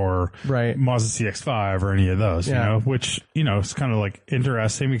Forester or Mazda CX-5 or any of those. Which it's kind of like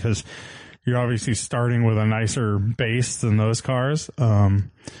interesting because you're obviously starting with a nicer base than those cars.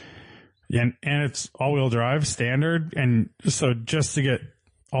 And it's all-wheel drive standard, and so just to get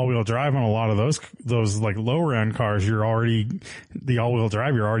all-wheel drive on a lot of those like lower-end cars, you're already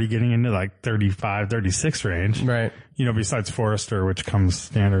getting into like 35, 36 range, right? Besides Forester, which comes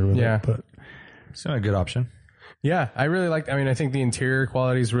standard with it, but it's not a good option. Yeah, I really like. I mean, I think the interior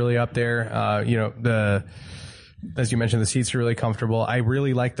quality is really up there. As you mentioned, the seats are really comfortable. I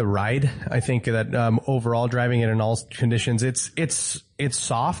really like the ride. I think that overall, driving it in all conditions, it's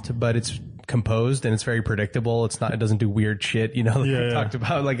soft, but it's composed and it's very predictable. It doesn't do weird shit, we talked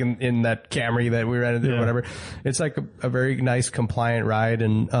about, like in that Camry that we rented or whatever. It's like a very nice, compliant ride,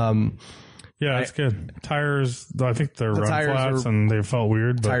 and Yeah, that's good. Tires, I think they're run tires flats and they felt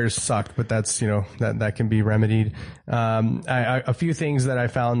weird. But Tires sucked, but that's, that can be remedied. A few things that I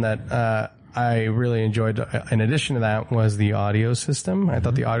found that, I really enjoyed in addition to that was the audio system. I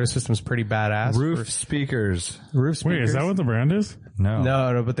thought the audio system is pretty badass. Roof speakers. Wait, is that what the brand is?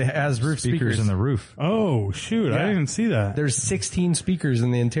 No, but it has roof speakers in the roof. Oh, shoot. I didn't see that. There's 16 speakers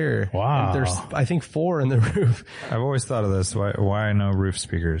in the interior. Wow. And there's, I think, 4 in the roof. I've always thought of this. Why no roof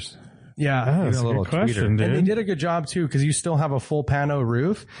speakers? Yeah. That's a little good question, dude. And they did a good job too, because you still have a full pano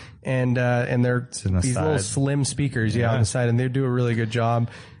roof, and they're in the these side. little slim speakers, on the side, and they do a really good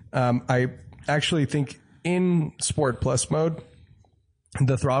job. I actually think in Sport Plus mode,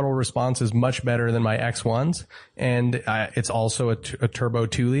 the throttle response is much better than my X1s, and it's also a turbo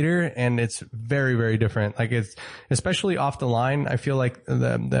 2-liter, and it's very, very different. Like it's, especially off the line, I feel like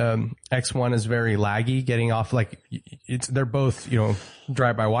the X1 is very laggy getting off, like they're both,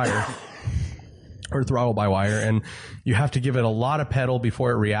 drive by wire or throttle by wire, and you have to give it a lot of pedal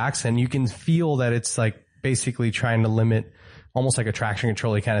before it reacts, and you can feel that it's like basically trying to limit, almost like a traction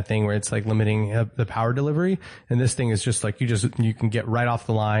control kind of thing, where it's like limiting the power delivery. And this thing is just like, you can get right off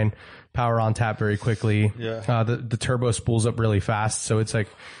the line, power on tap very quickly. Yeah. The turbo spools up really fast. So it's like,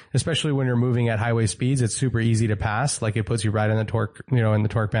 especially when you're moving at highway speeds, it's super easy to pass. Like it puts you right in the torque, in the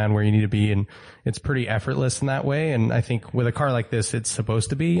torque band where you need to be. And it's pretty effortless in that way. And I think with a car like this, it's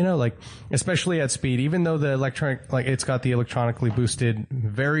supposed to be, like, especially at speed, even though the it's got the electronically boosted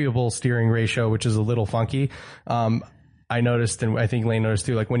variable steering ratio, which is a little funky. I noticed, and I think Lane noticed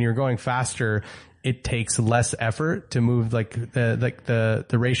too, like when you're going faster, it takes less effort to move, like the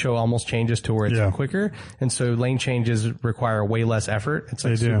ratio almost changes to where it's quicker. And so lane changes require way less effort. It's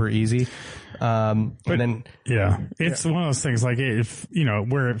like super easy. And then, it's one of those things like if,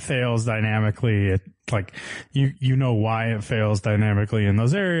 where it fails dynamically, it like, you know why it fails dynamically in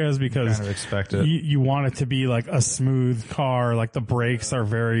those areas, because kind of expect it. You want it to be like a smooth car. Like the brakes are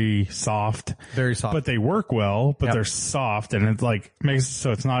very soft, but they work well, but they're soft, and it like makes it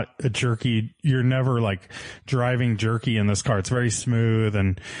so it's not a jerky. You're never like driving jerky in this car. It's very smooth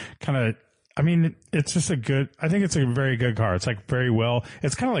and kind of, it's just I think it's a very good car. It's like very well,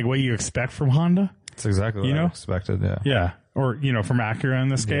 it's kind of like what you expect from Honda. It's exactly what I expected. Yeah. Yeah. Or, from Acura in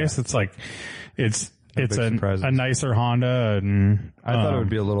this case, it's like, it's a nicer Honda, and I thought it would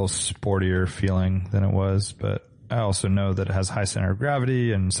be a little sportier feeling than it was, but I also know that it has high center of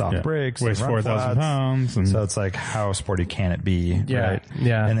gravity and soft brakes. Weighs 4,000 pounds. And so it's like, how sporty can it be? Yeah. Right?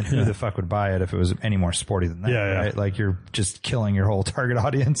 Yeah. And then who the fuck would buy it if it was any more sporty than that? Right? Like you're just killing your whole target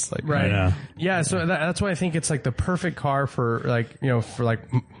audience. Like, right. Yeah. So that's why I think it's like the perfect car for like, for like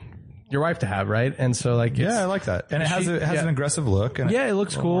your wife to have, right? And so like, I like that. And it has an aggressive look. And it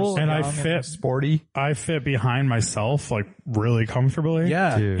looks cool. And I fit sporty. I fit behind myself like really comfortably.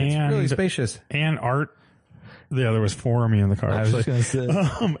 Yeah. Dude. It's really spacious. And Art, there was 4 of me in the car. I was just gonna say,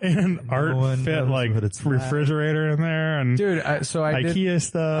 and Art fit like refrigerator in there, and dude. So I IKEA did,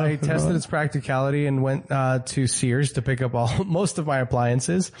 stuff. I tested its practicality and went to Sears to pick up most of my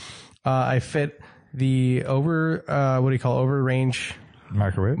appliances. I fit the overrange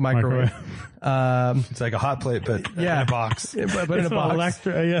microwave. It's like a hot plate, but in a box. but in a box.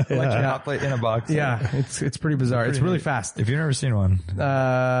 Electric hot plate in a box. Yeah, it's pretty bizarre. It's really fast. If you've never seen one,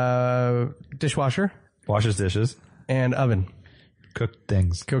 dishwasher, washes dishes, and oven. Cooked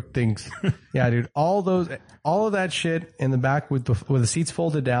things. Yeah, dude. All of that shit in the back with the seats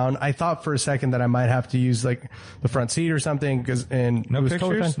folded down. I thought for a second that I might have to use like the front seat or something, no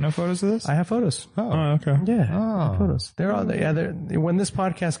pictures, no photos of this. I have photos. Oh, okay. Yeah, I have photos. They're all there. When this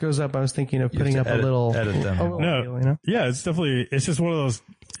podcast goes up, I was thinking of putting up a little edit them. Yeah, it's just one of those.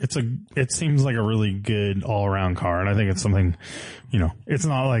 It seems like a really good all around car, and I think it's something. It's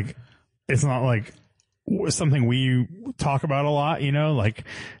not like something we talk about a lot, like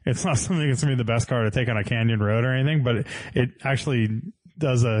it's not something that's gonna be the best car to take on a canyon road or anything, but it actually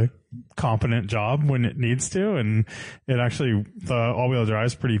does a competent job when it needs to, and it actually, the all-wheel drive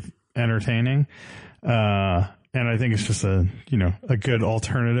is pretty entertaining. And I think it's just a good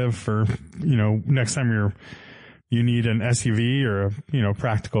alternative for, next time you need an SUV or a,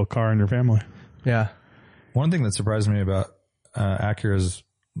 practical car in your family. Yeah. One thing that surprised me about Acura's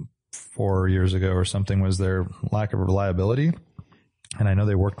 4 years ago or something was their lack of reliability. And I know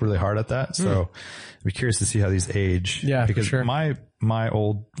they worked really hard at that. So I'd be curious to see how these age. Yeah, because for sure. my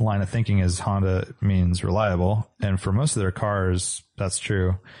old line of thinking is Honda means reliable. And for most of their cars, that's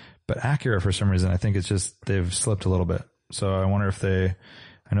true. But Acura, for some reason, I think it's just, they've slipped a little bit. So I wonder if I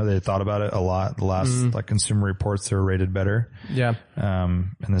know they thought about it a lot. The last Consumer Reports, they were rated better. Yeah.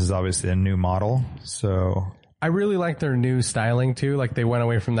 And this is obviously a new model. So I really like their new styling too. Like they went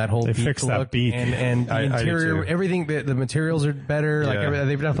away from that whole They beak fixed that look beak. and the I do interior, too. everything. The materials are better. Like Yeah.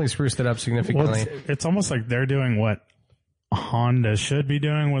 they've definitely spruced it up significantly. Well, it's almost like they're doing what Honda should be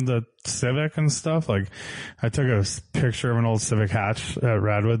doing with the Civic and stuff. Like I took a picture of an old Civic hatch at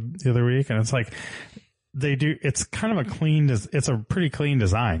Radwood the other week, and it's like they do. It's kind of a clean. It's a pretty clean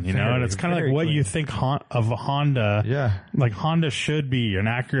design, you know, and it's kind of like very what clean. you think of Honda. Yeah. Like Honda should be, and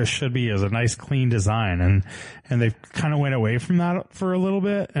Acura should be, as a nice clean design, and they kind of went away from that for a little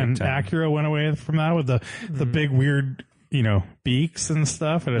bit, and time. Acura went away from that with the big weird, you know, beaks and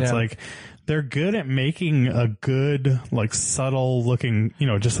stuff, and it's Yeah. like they're good at making a good, like, subtle looking, you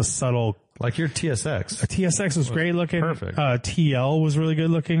know, just a subtle. Like your TSX. TSX was great looking. perfect. TL was really good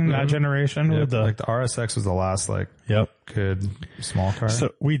looking that generation with the. Like the RSX was the last like Yep. good small car.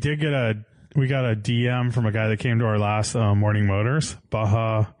 So we got a DM from a guy that came to our last Morning Motors,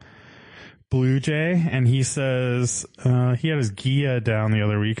 Baja Blue Jay, and he says he had his Gia down the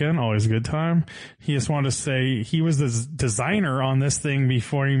other weekend. Always a good time. He just wanted to say he was the designer on this thing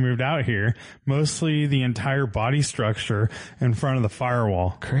before he moved out here. Mostly the entire body structure in front of the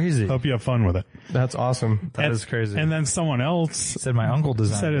firewall. Crazy. Hope you have fun with it. That's awesome. That is crazy. And then someone else said my uncle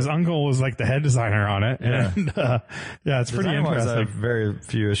designed said it. his uncle was like the head designer on it. Yeah. And yeah, it's pretty Design-wise, I have interesting. very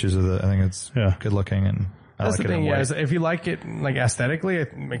few issues with it. I think it's Yeah. good looking and I That's like the it in thing, yeah. white. Is if you like it, like aesthetically,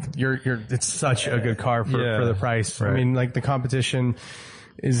 it's such a good car for the price. I right. mean, like the competition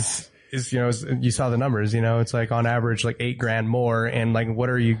is you know, you saw the numbers, you know, it's like on average like $8,000 more, and like what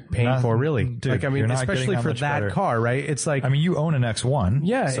are you paying Not- for really? dude, like I mean, you're not especially getting that for much that better. car, right? It's like I mean, you own an X1.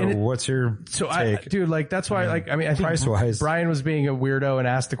 Yeah, So and what's your so take? dude, like that's why, like I mean, I think Price-wise. Brian was being a weirdo and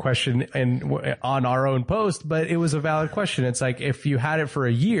asked the question on our own post, but it was a valid question. It's like if you had it for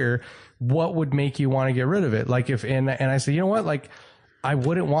a year, what would make you want to get rid of it? Like if and I said, you know what, like. I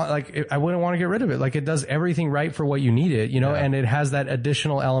wouldn't want to get rid of it. Like it does everything right for what you need it, you know, and it has that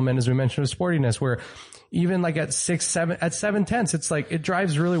additional element, as we mentioned, of sportiness, where even like at 7/10, it's like it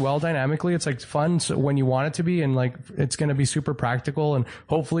drives really well dynamically. It's like fun when you want it to be, and like it's going to be super practical and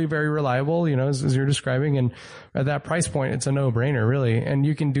hopefully very reliable, you know, as you're describing. And at that price point, it's a no-brainer, really. And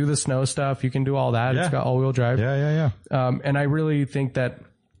you can do the snow stuff, you can do all that. Yeah. It's got all-wheel drive. Yeah. And I really think that,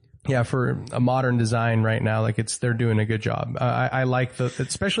 yeah, for a modern design right now, like they're doing a good job. I like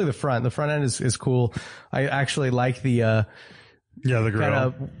especially the front. The front end is cool. I actually like the Yeah, the grill. kind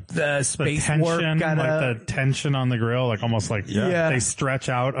of the The space tension, work kind like of. the tension on the grill, like almost like Yeah. they stretch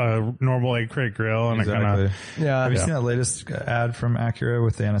out a normal egg crate grill, and Exactly. it kind of Yeah. Have you seen that latest ad from Acura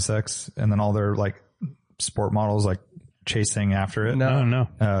with the NSX and then all their like sport models like chasing after it? No. no.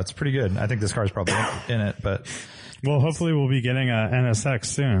 It's pretty good. I think this car's probably in it, but Well, hopefully we'll be getting a NSX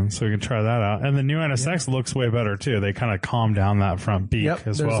soon, so we can try that out. And the new NSX looks way better too. They kind of calm down that front beak Yep.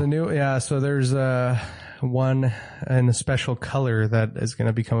 as There's well. a new, so there's one in a special color that is going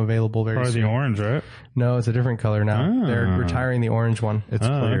to become available very Or the soon. orange, right? No, it's a different color now. Ah. They're retiring the orange one. it's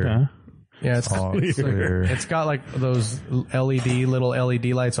clear. Okay. Yeah, it's Oh, it's clear. It's got like those little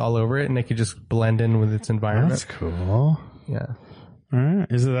LED lights all over it, and they could just blend in with its environment. That's cool. Yeah. All right.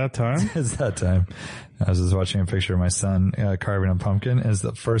 Is it that time? It's that time. I was just watching a picture of my son carving a pumpkin. It's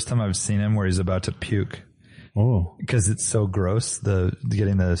the first time I've seen him where he's about to puke Oh. because it's so gross.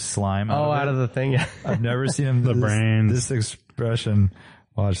 Getting the slime Out of the thing. Yeah. I've never seen him. The brains. This expression.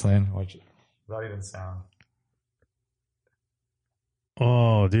 Watch, Lane. Watch it. Without even sound.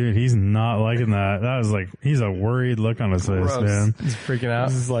 Oh, dude, he's not liking that. That was like, he's a worried look on his face, man. He's freaking out.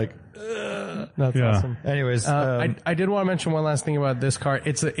 This is like. That's Yeah. awesome. Anyways, I did want to mention one last thing about this car.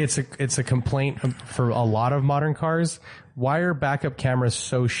 It's a complaint for a lot of modern cars. Why are backup cameras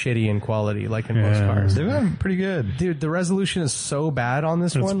so shitty in quality, like in most cars? they've been pretty good. Dude, the resolution is so bad on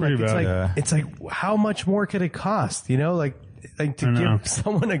this one. pretty Like, it's bad. like Yeah. it's like how much more could it cost? You know, like to know. give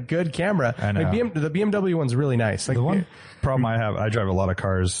someone a good camera. I know. Like the BMW one's really nice. Like The one problem I have, I drive a lot of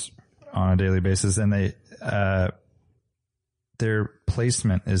cars on a daily basis, and their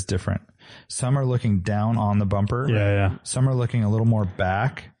placement is different. Some are looking down on the bumper. Yeah. Some are looking a little more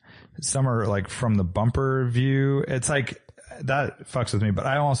back. Some are like from the bumper view. It's like that fucks with me. But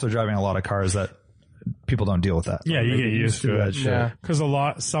I'm also driving a lot of cars that people don't deal with that. Yeah, you get used to that it. shit. Yeah. Cause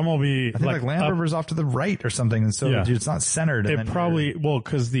some will be I think like Land up- Rover's off to the right or something, and so Yeah. dude, it's not centered. and It then probably,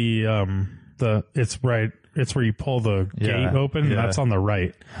 cause it's right. It's where you pull the Yeah. gate open. Yeah. That's on the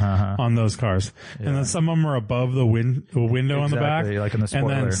right on those cars. And then some of them are above the window on the back. Exactly, like in the and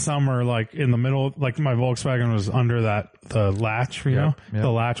spoiler. then some are like in the middle, like my Volkswagen was under the latch, you know, yep. the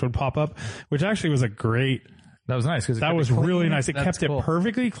latch would pop up, which actually was a great, that was nice because that was really nice. It That's kept cool. it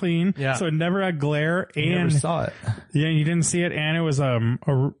perfectly clean. Yeah. So it never had glare You never and saw it. yeah, you didn't see it. And it was,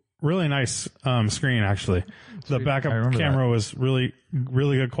 really nice screen actually. The backup camera was really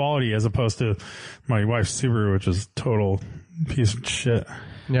good quality as opposed to my wife's Subaru, which is total piece of shit.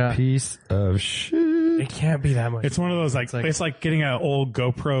 Yeah. Piece of shit. It can't be that much. It's one of those it's like getting an old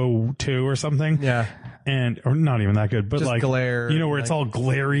GoPro 2 or something. Yeah. Or not even that good, but Just like glare, you know, where it's all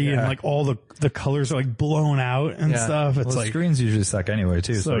glary and like all the colors are like blown out and stuff. It's Well, like screens usually suck anyway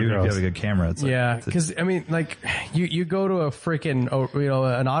too. So even if you gross. have a good camera, it's like, Yeah, because I mean, like you go to a freaking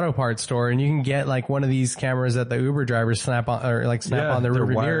an auto parts store and you can get like one of these cameras that the Uber drivers snap on the they're rear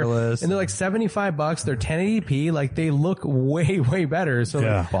mirror, wireless. and they're like $75. They're 1080p. Like they look way better. So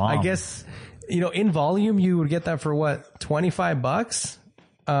Yeah. like, I guess in volume you would get that for what, $25.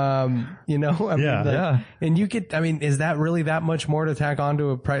 I mean, and you get, I mean, is that really that much more to tack on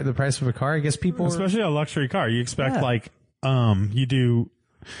to the price of a car? I guess people, especially a luxury car, you expect you do,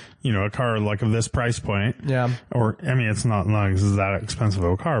 a car like of this price point. Yeah. Or, I mean, it's not that expensive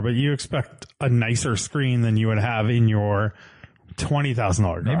of a car, but you expect a nicer screen than you would have in your $20,000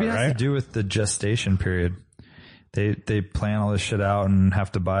 car, maybe it has right? to do with the gestation period. They plan all this shit out and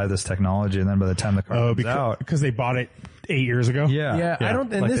have to buy this technology, and then by the time the car comes out, because they bought it 8 years ago. Yeah, I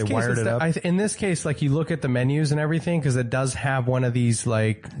don't. In Like this they case, wired it up. in this case, like you look at the menus and everything, because it does have one of these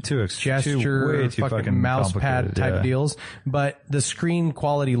like gesture, way too fucking mouse pad complicated, type deals. But the screen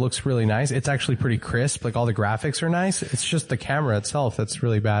quality looks really nice. It's actually pretty crisp. Like all the graphics are nice. It's just the camera itself that's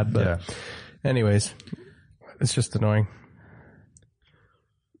really bad. But anyways, it's just annoying.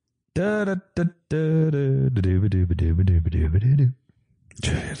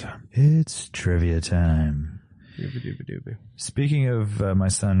 It's trivia time. Speaking of my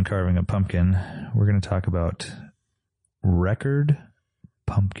son carving a pumpkin, we're going to talk about record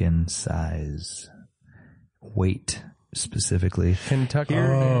pumpkin size, weight specifically. Kentucky. Here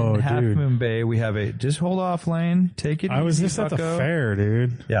in Half dude. Moon Bay, we have just hold off, Lane. Take it easy, I was just at the bucko. fair,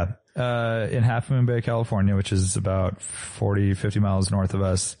 dude. Yeah. In Half Moon Bay, California, which is about 40, 50 miles north of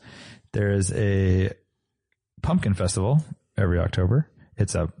us, there is a pumpkin festival every October.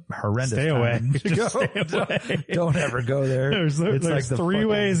 It's a horrendous Stay away. time to Just go. stay away. Don't ever go there. There's It's like the 3 fucking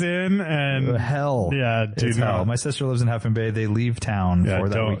ways in and hell. Yeah, dude. It's hell. My sister lives in Half Moon Bay. They leave town for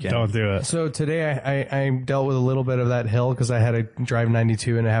that weekend. Don't do it. So today I dealt with a little bit of that hill because I had to drive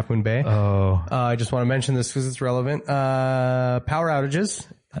 92 in Half Moon Bay. Oh. I just want to mention this because it's relevant. Power outages.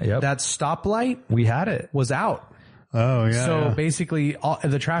 Yep. That stoplight We had it. was out. Oh yeah. So basically,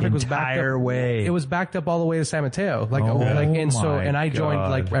 the traffic was backed Entire up. way. It was backed up all the way to San Mateo. my And I joined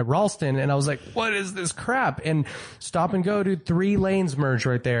God. like at Ralston, and I was like, "What is this crap?" And stop and go, dude. 3 lanes merge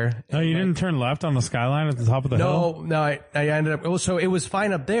right there. No, you didn't turn left on the skyline at the top of the hill? No, I ended up. So it was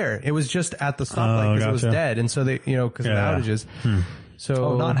fine up there. It was just at the stoplight because it was gotcha. dead, and so they, because Yeah. of the outages.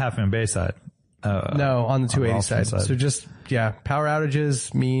 So Not Half Moon Bay side. no, on the 280 Ralston side. side. So just, power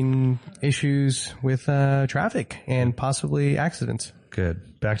outages mean issues with traffic and possibly accidents.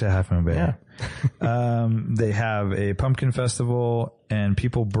 Good. Back to Half Moon Bay. Yeah. They have a pumpkin festival, and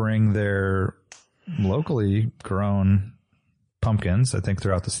people bring their locally grown pumpkins, I think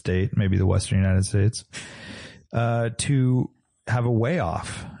throughout the state, maybe the Western United States, to have a weigh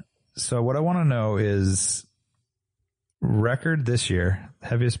off. So what I want to know is record this year,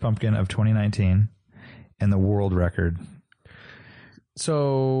 heaviest pumpkin of 2019, and the world record.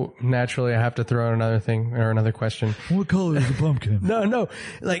 So naturally, I have to throw out another thing or another question. What color is the pumpkin? No.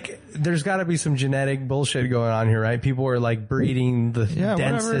 Like, there's got to be some genetic bullshit going on here, right? People are like breeding the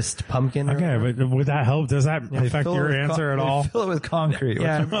densest pumpkin. Okay, but would that help? Does that affect your answer at all? Fill it with concrete.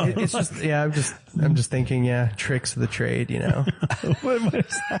 Yeah, it's just, I'm just thinking, tricks of the trade,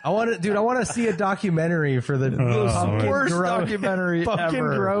 I want to see a documentary for the pumpkin Worst documentary pumpkin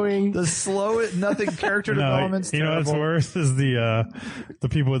ever. growing. The slowest, nothing character No, development's you know what's terrible. worse is the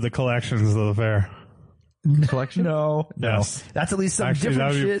people with the collections of the fair. Collection? No. Yes. That's at least some Actually,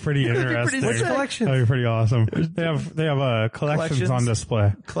 different that would be shit. pretty That'd be interesting. pretty sick. Collection. That'd be pretty awesome. They have collections on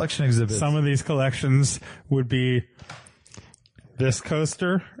display. Collection exhibits. Some of these collections would be this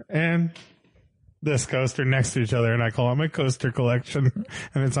coaster and this coaster next to each other, and I call it my coaster collection,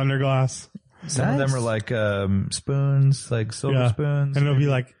 and it's under glass. Some of them are like spoons, like silver spoons. And it'll be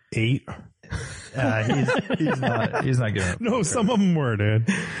like 8. He's not giving up. No, some of them were, dude.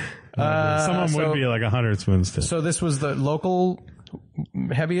 Some of them would be like 100 spoons too. So this was the local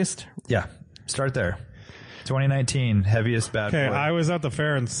heaviest? Yeah. Start there. 2019 heaviest bad Okay, boy. I was at the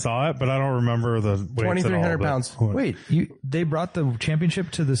fair and saw it, but I don't remember the weights at all. 2,300 but- pounds. Wait, they brought the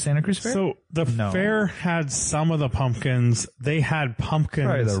championship to the Santa Cruz Fair? So the fair had some of the pumpkins. They had pumpkins.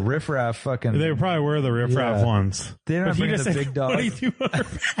 Probably the riffraff fucking. They probably were the riffraff Yeah. ones. They don't But bring he the just said big dog. 2,200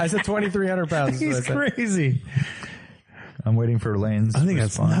 I said 2,300 pounds. He's is what I said. crazy. I'm waiting for Lane's. I think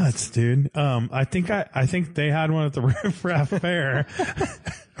that's response. nuts, dude. I think they had one at the Riff Raff Fair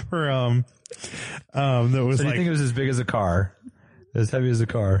for that was So do you like think it was as big as a car? As heavy as a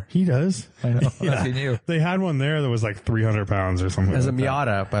car? he does. I know. Asking you. They had one there that was like 300 pounds or something. As a like that.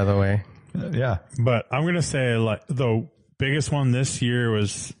 Miata, by the way. Yeah. But I'm gonna say like the biggest one this year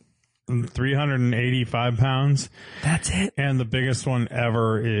was 385 pounds, That's it. and the biggest one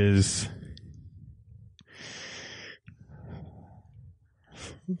ever is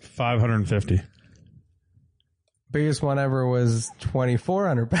 550. Biggest one ever was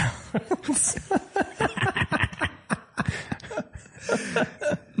 2,400 pounds.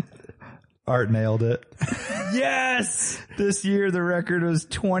 Art nailed it. Yes. This year the record was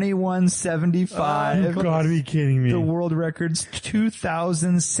 2175. You gotta be kidding me! The world record's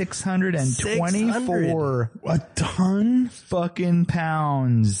 2,624 A ton? fucking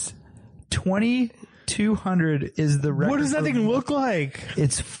pounds. 2,200 is the record. What does that for- thing look like?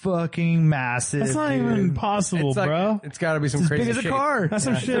 It's fucking massive. That's not dude. even possible, It's like, bro. it's got to be some As crazy big as a shape. car. That's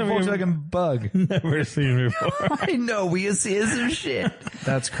some It's shit a I've Volkswagen Bug. never seen before. I know, we see some shit.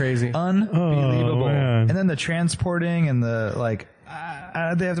 That's crazy. Unbelievable. Oh, man. And then the transporting and the like,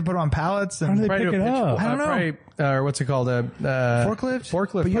 they have to put them on pallets and How do they Probably pick it up? I don't know. Probably, what's it called? forklift.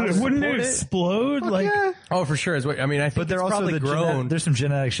 Forklift. But you But have to Wouldn't it support it. explode? Like, Yeah. Oh, for sure. I mean, I think But they're it's also probably the grown. there's some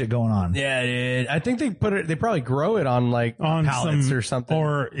genetic shit going on. Yeah, dude. I think they put it. They probably grow it on like on pallets some, or something,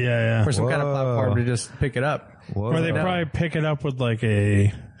 or yeah, or some kind of Whoa. platform to just pick it up. Whoa. or they probably pick it up with like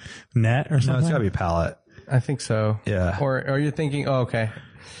a net or No, something. it's gotta be pallet. I think so. Yeah. Or you're thinking, oh, okay.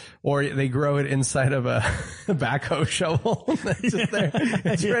 Or they grow it inside of a backhoe shovel. It's just there.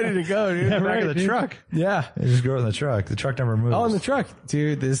 It's ready to go, dude. Back right, of the dude. truck. Yeah. They just grow in the truck. The truck never moves. Oh, in the truck.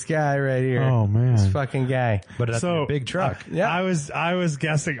 Dude, this guy right here. Oh, man. This fucking guy. but that's So a big truck. Yeah. I was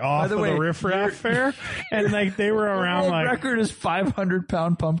guessing off the of way, the Riff Raff Fair, and like they were around World like record is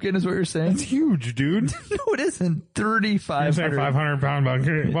 500-pound pumpkin, is what you're saying? it's huge, dude. No, it isn't. You're saying 3,500.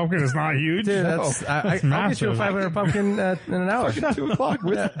 500-pound pumpkin is not huge. Dude, that's, I'll get you a massive. 500 pumpkin in an hour. 2 o'clock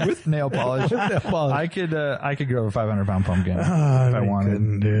with nail polish. I could grow a 500-pound pumpkin if I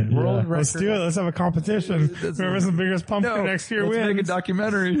wanted. dude. World Let's do it. Let's have a competition. Whoever's the biggest pumpkin next year let's wins. make a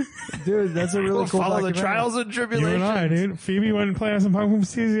documentary. Dude, that's a really We'll cool follow the documentary. trials and You tribulations. and I, dude. Phoebe went and planted some pumpkin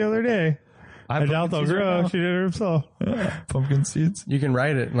seeds the other day. I doubt they'll grow. She did it herself. Pumpkin seeds. You can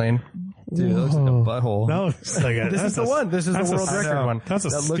write it, Lane. Dude, that looks like a butthole. That looks like a, This is the one. This is the world record one. That's a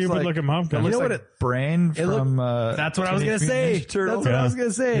That looks stupid like- looking pumpkin. That looks know like what Brain from That's what I was going to Teenage say. Mutant Ninja Turtles. That's what I was going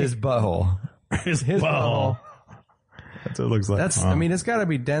to say. His butthole. His His butthole. That's what it looks like. That's, I mean, it's got to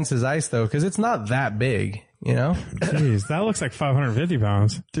be dense as ice, though, because it's not that big, you know? jeez, that looks like 550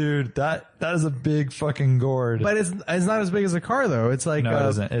 pounds. Dude, that is a big fucking gourd. But it's not as big as a car, though. It's like, No, it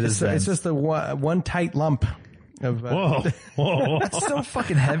isn't. It is it's dense. just a one tight lump of, Whoa. That's so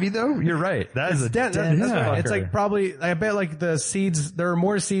fucking heavy, though. You're right. That is a dense. dense That's what- fucker. It's like probably, I bet like the seeds, there are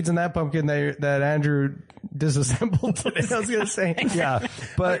more seeds in that pumpkin that Andrew disassembled today. I was going to say. yeah.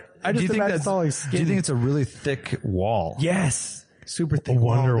 But I do just you think imagine that's it's all like do you skinny. think it's a really thick wall? Yes. Super thick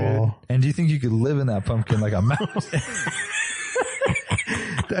Wonder wall, dude. wall. And do you think you could live in that pumpkin like a mouse?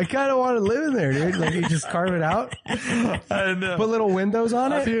 I kind of want to live in there, dude. Like you just carve it out, I know. put little windows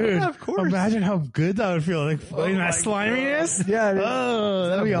on it. Dude, Yeah, of course. imagine how good that would feel. Like in that sliminess. Yeah, dude. Oh,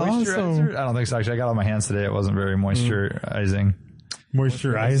 that'd be awesome. Moisturizer? I don't think so. Actually, I got it on my hands today. It wasn't very moisturizing.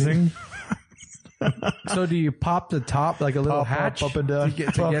 Moisturizing. So do you pop the top like a little Pop hatch up and down. to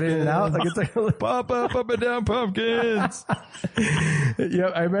get in and out? Like it's like a little, Pop up and down pumpkins.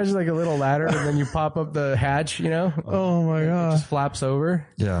 yeah. I imagine like a little ladder, and then you pop up the hatch. You know, Oh my it god. just flaps over.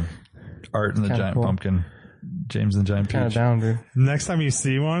 Yeah. Art and the Kinda giant cool. pumpkin. James and the giant Kind of peach. down, dude. Next time you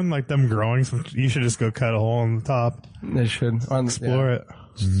see one, like them growing, you should just go cut a hole in the top. They should Explore it.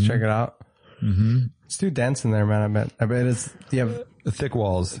 Just check it out. Mm-hmm. It's too dense in there, man. I bet it's you have The thick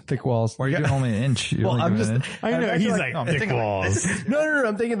walls. thick walls. Why are you doing only an inch? You're Well, only I'm doing an just- inch. I know. imagine He's like- like, no, I'm thick thinking like walls. No.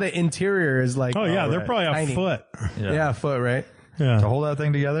 I'm thinking the interior is like. Oh yeah, they're right. probably a Tiny. foot. Yeah, a foot, right? Yeah. To hold that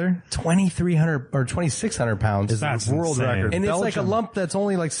thing together? 2,300 or 2,600 pounds. That's world insane. record. And it's like a Belgium. lump that's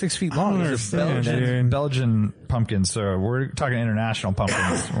only like 6 feet I long. don't It's understand, Belgian. dude. Belgian pumpkins. So we're talking international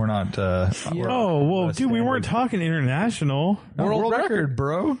pumpkins. We're not, we're- Oh well, dude, we weren't talking international. World record,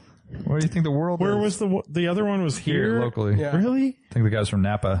 bro. What do you think the world Where is? was the other one? Was Here, here locally. Yeah. Really? I think the guys from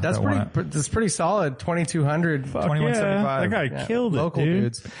Napa. That's that won pretty. That's pretty solid. 2,200. Fuck 2175. yeah, that guy Yeah, killed it, local dude.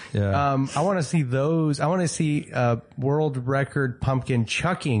 dudes. Yeah. I want to see those. I want to see world record pumpkin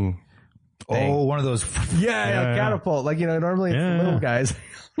chucking. thing. Oh, one of those. Yeah, catapult. Like normally it's Yeah. the little guys. I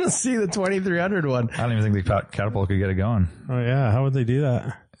want to see the 2,300 one. I don't even think the catapult could get it going. Oh yeah, how would they do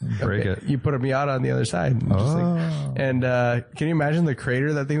that? break it. You put a Miata on the other side. And can you imagine the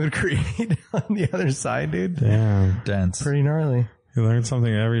crater that thing would create on the other side, dude? Damn. Dense. Pretty gnarly. You learn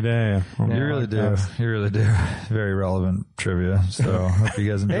something every day. You really do. You really do. Very relevant trivia. So hope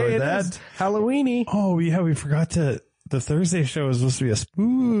you guys enjoyed Hey, that. Halloweeny. Oh, yeah, we forgot the Thursday show was supposed to be a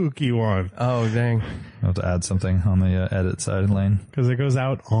spooky one. Oh, dang. I'll have to add something on the edit side lane. Because it goes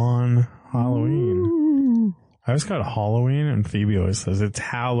out on Halloween. I always call it Halloween, and Phoebe always says it's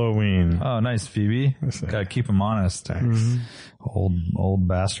Halloween. Oh, nice, Phoebe. Gotta keep him honest. Thanks. Old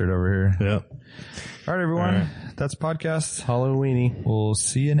bastard over here. Yep. All right, everyone. All right. That's podcast. Halloweeny. We'll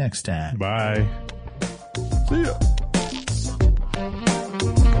see you next time. Bye. See ya.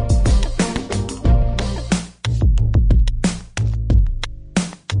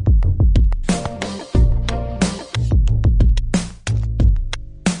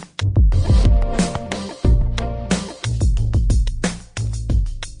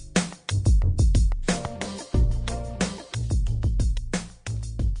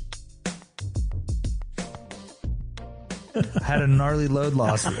 Had a gnarly load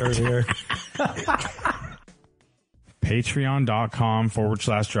loss earlier.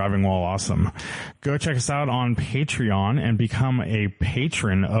 Patreon.com/driving while awesome. Go check us out on Patreon and become a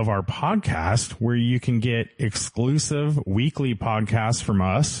patron of our podcast, where you can get exclusive weekly podcasts from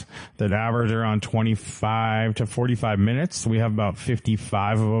us that average around 25 to 45 minutes. We have about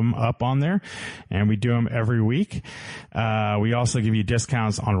 55 of them up on there, and we do them every week. We also give you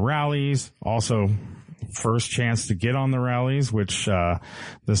discounts on rallies, also first chance to get on the rallies, which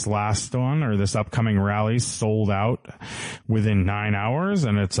this last one, or this upcoming rally, sold out within 9 hours,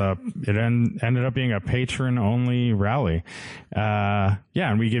 and it ended up being a patron only rally.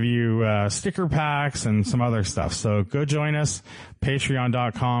 And we give you sticker packs and some other stuff. So go join us,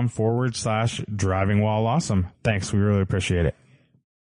 patreon.com/driving while awesome. Thanks, we really appreciate it.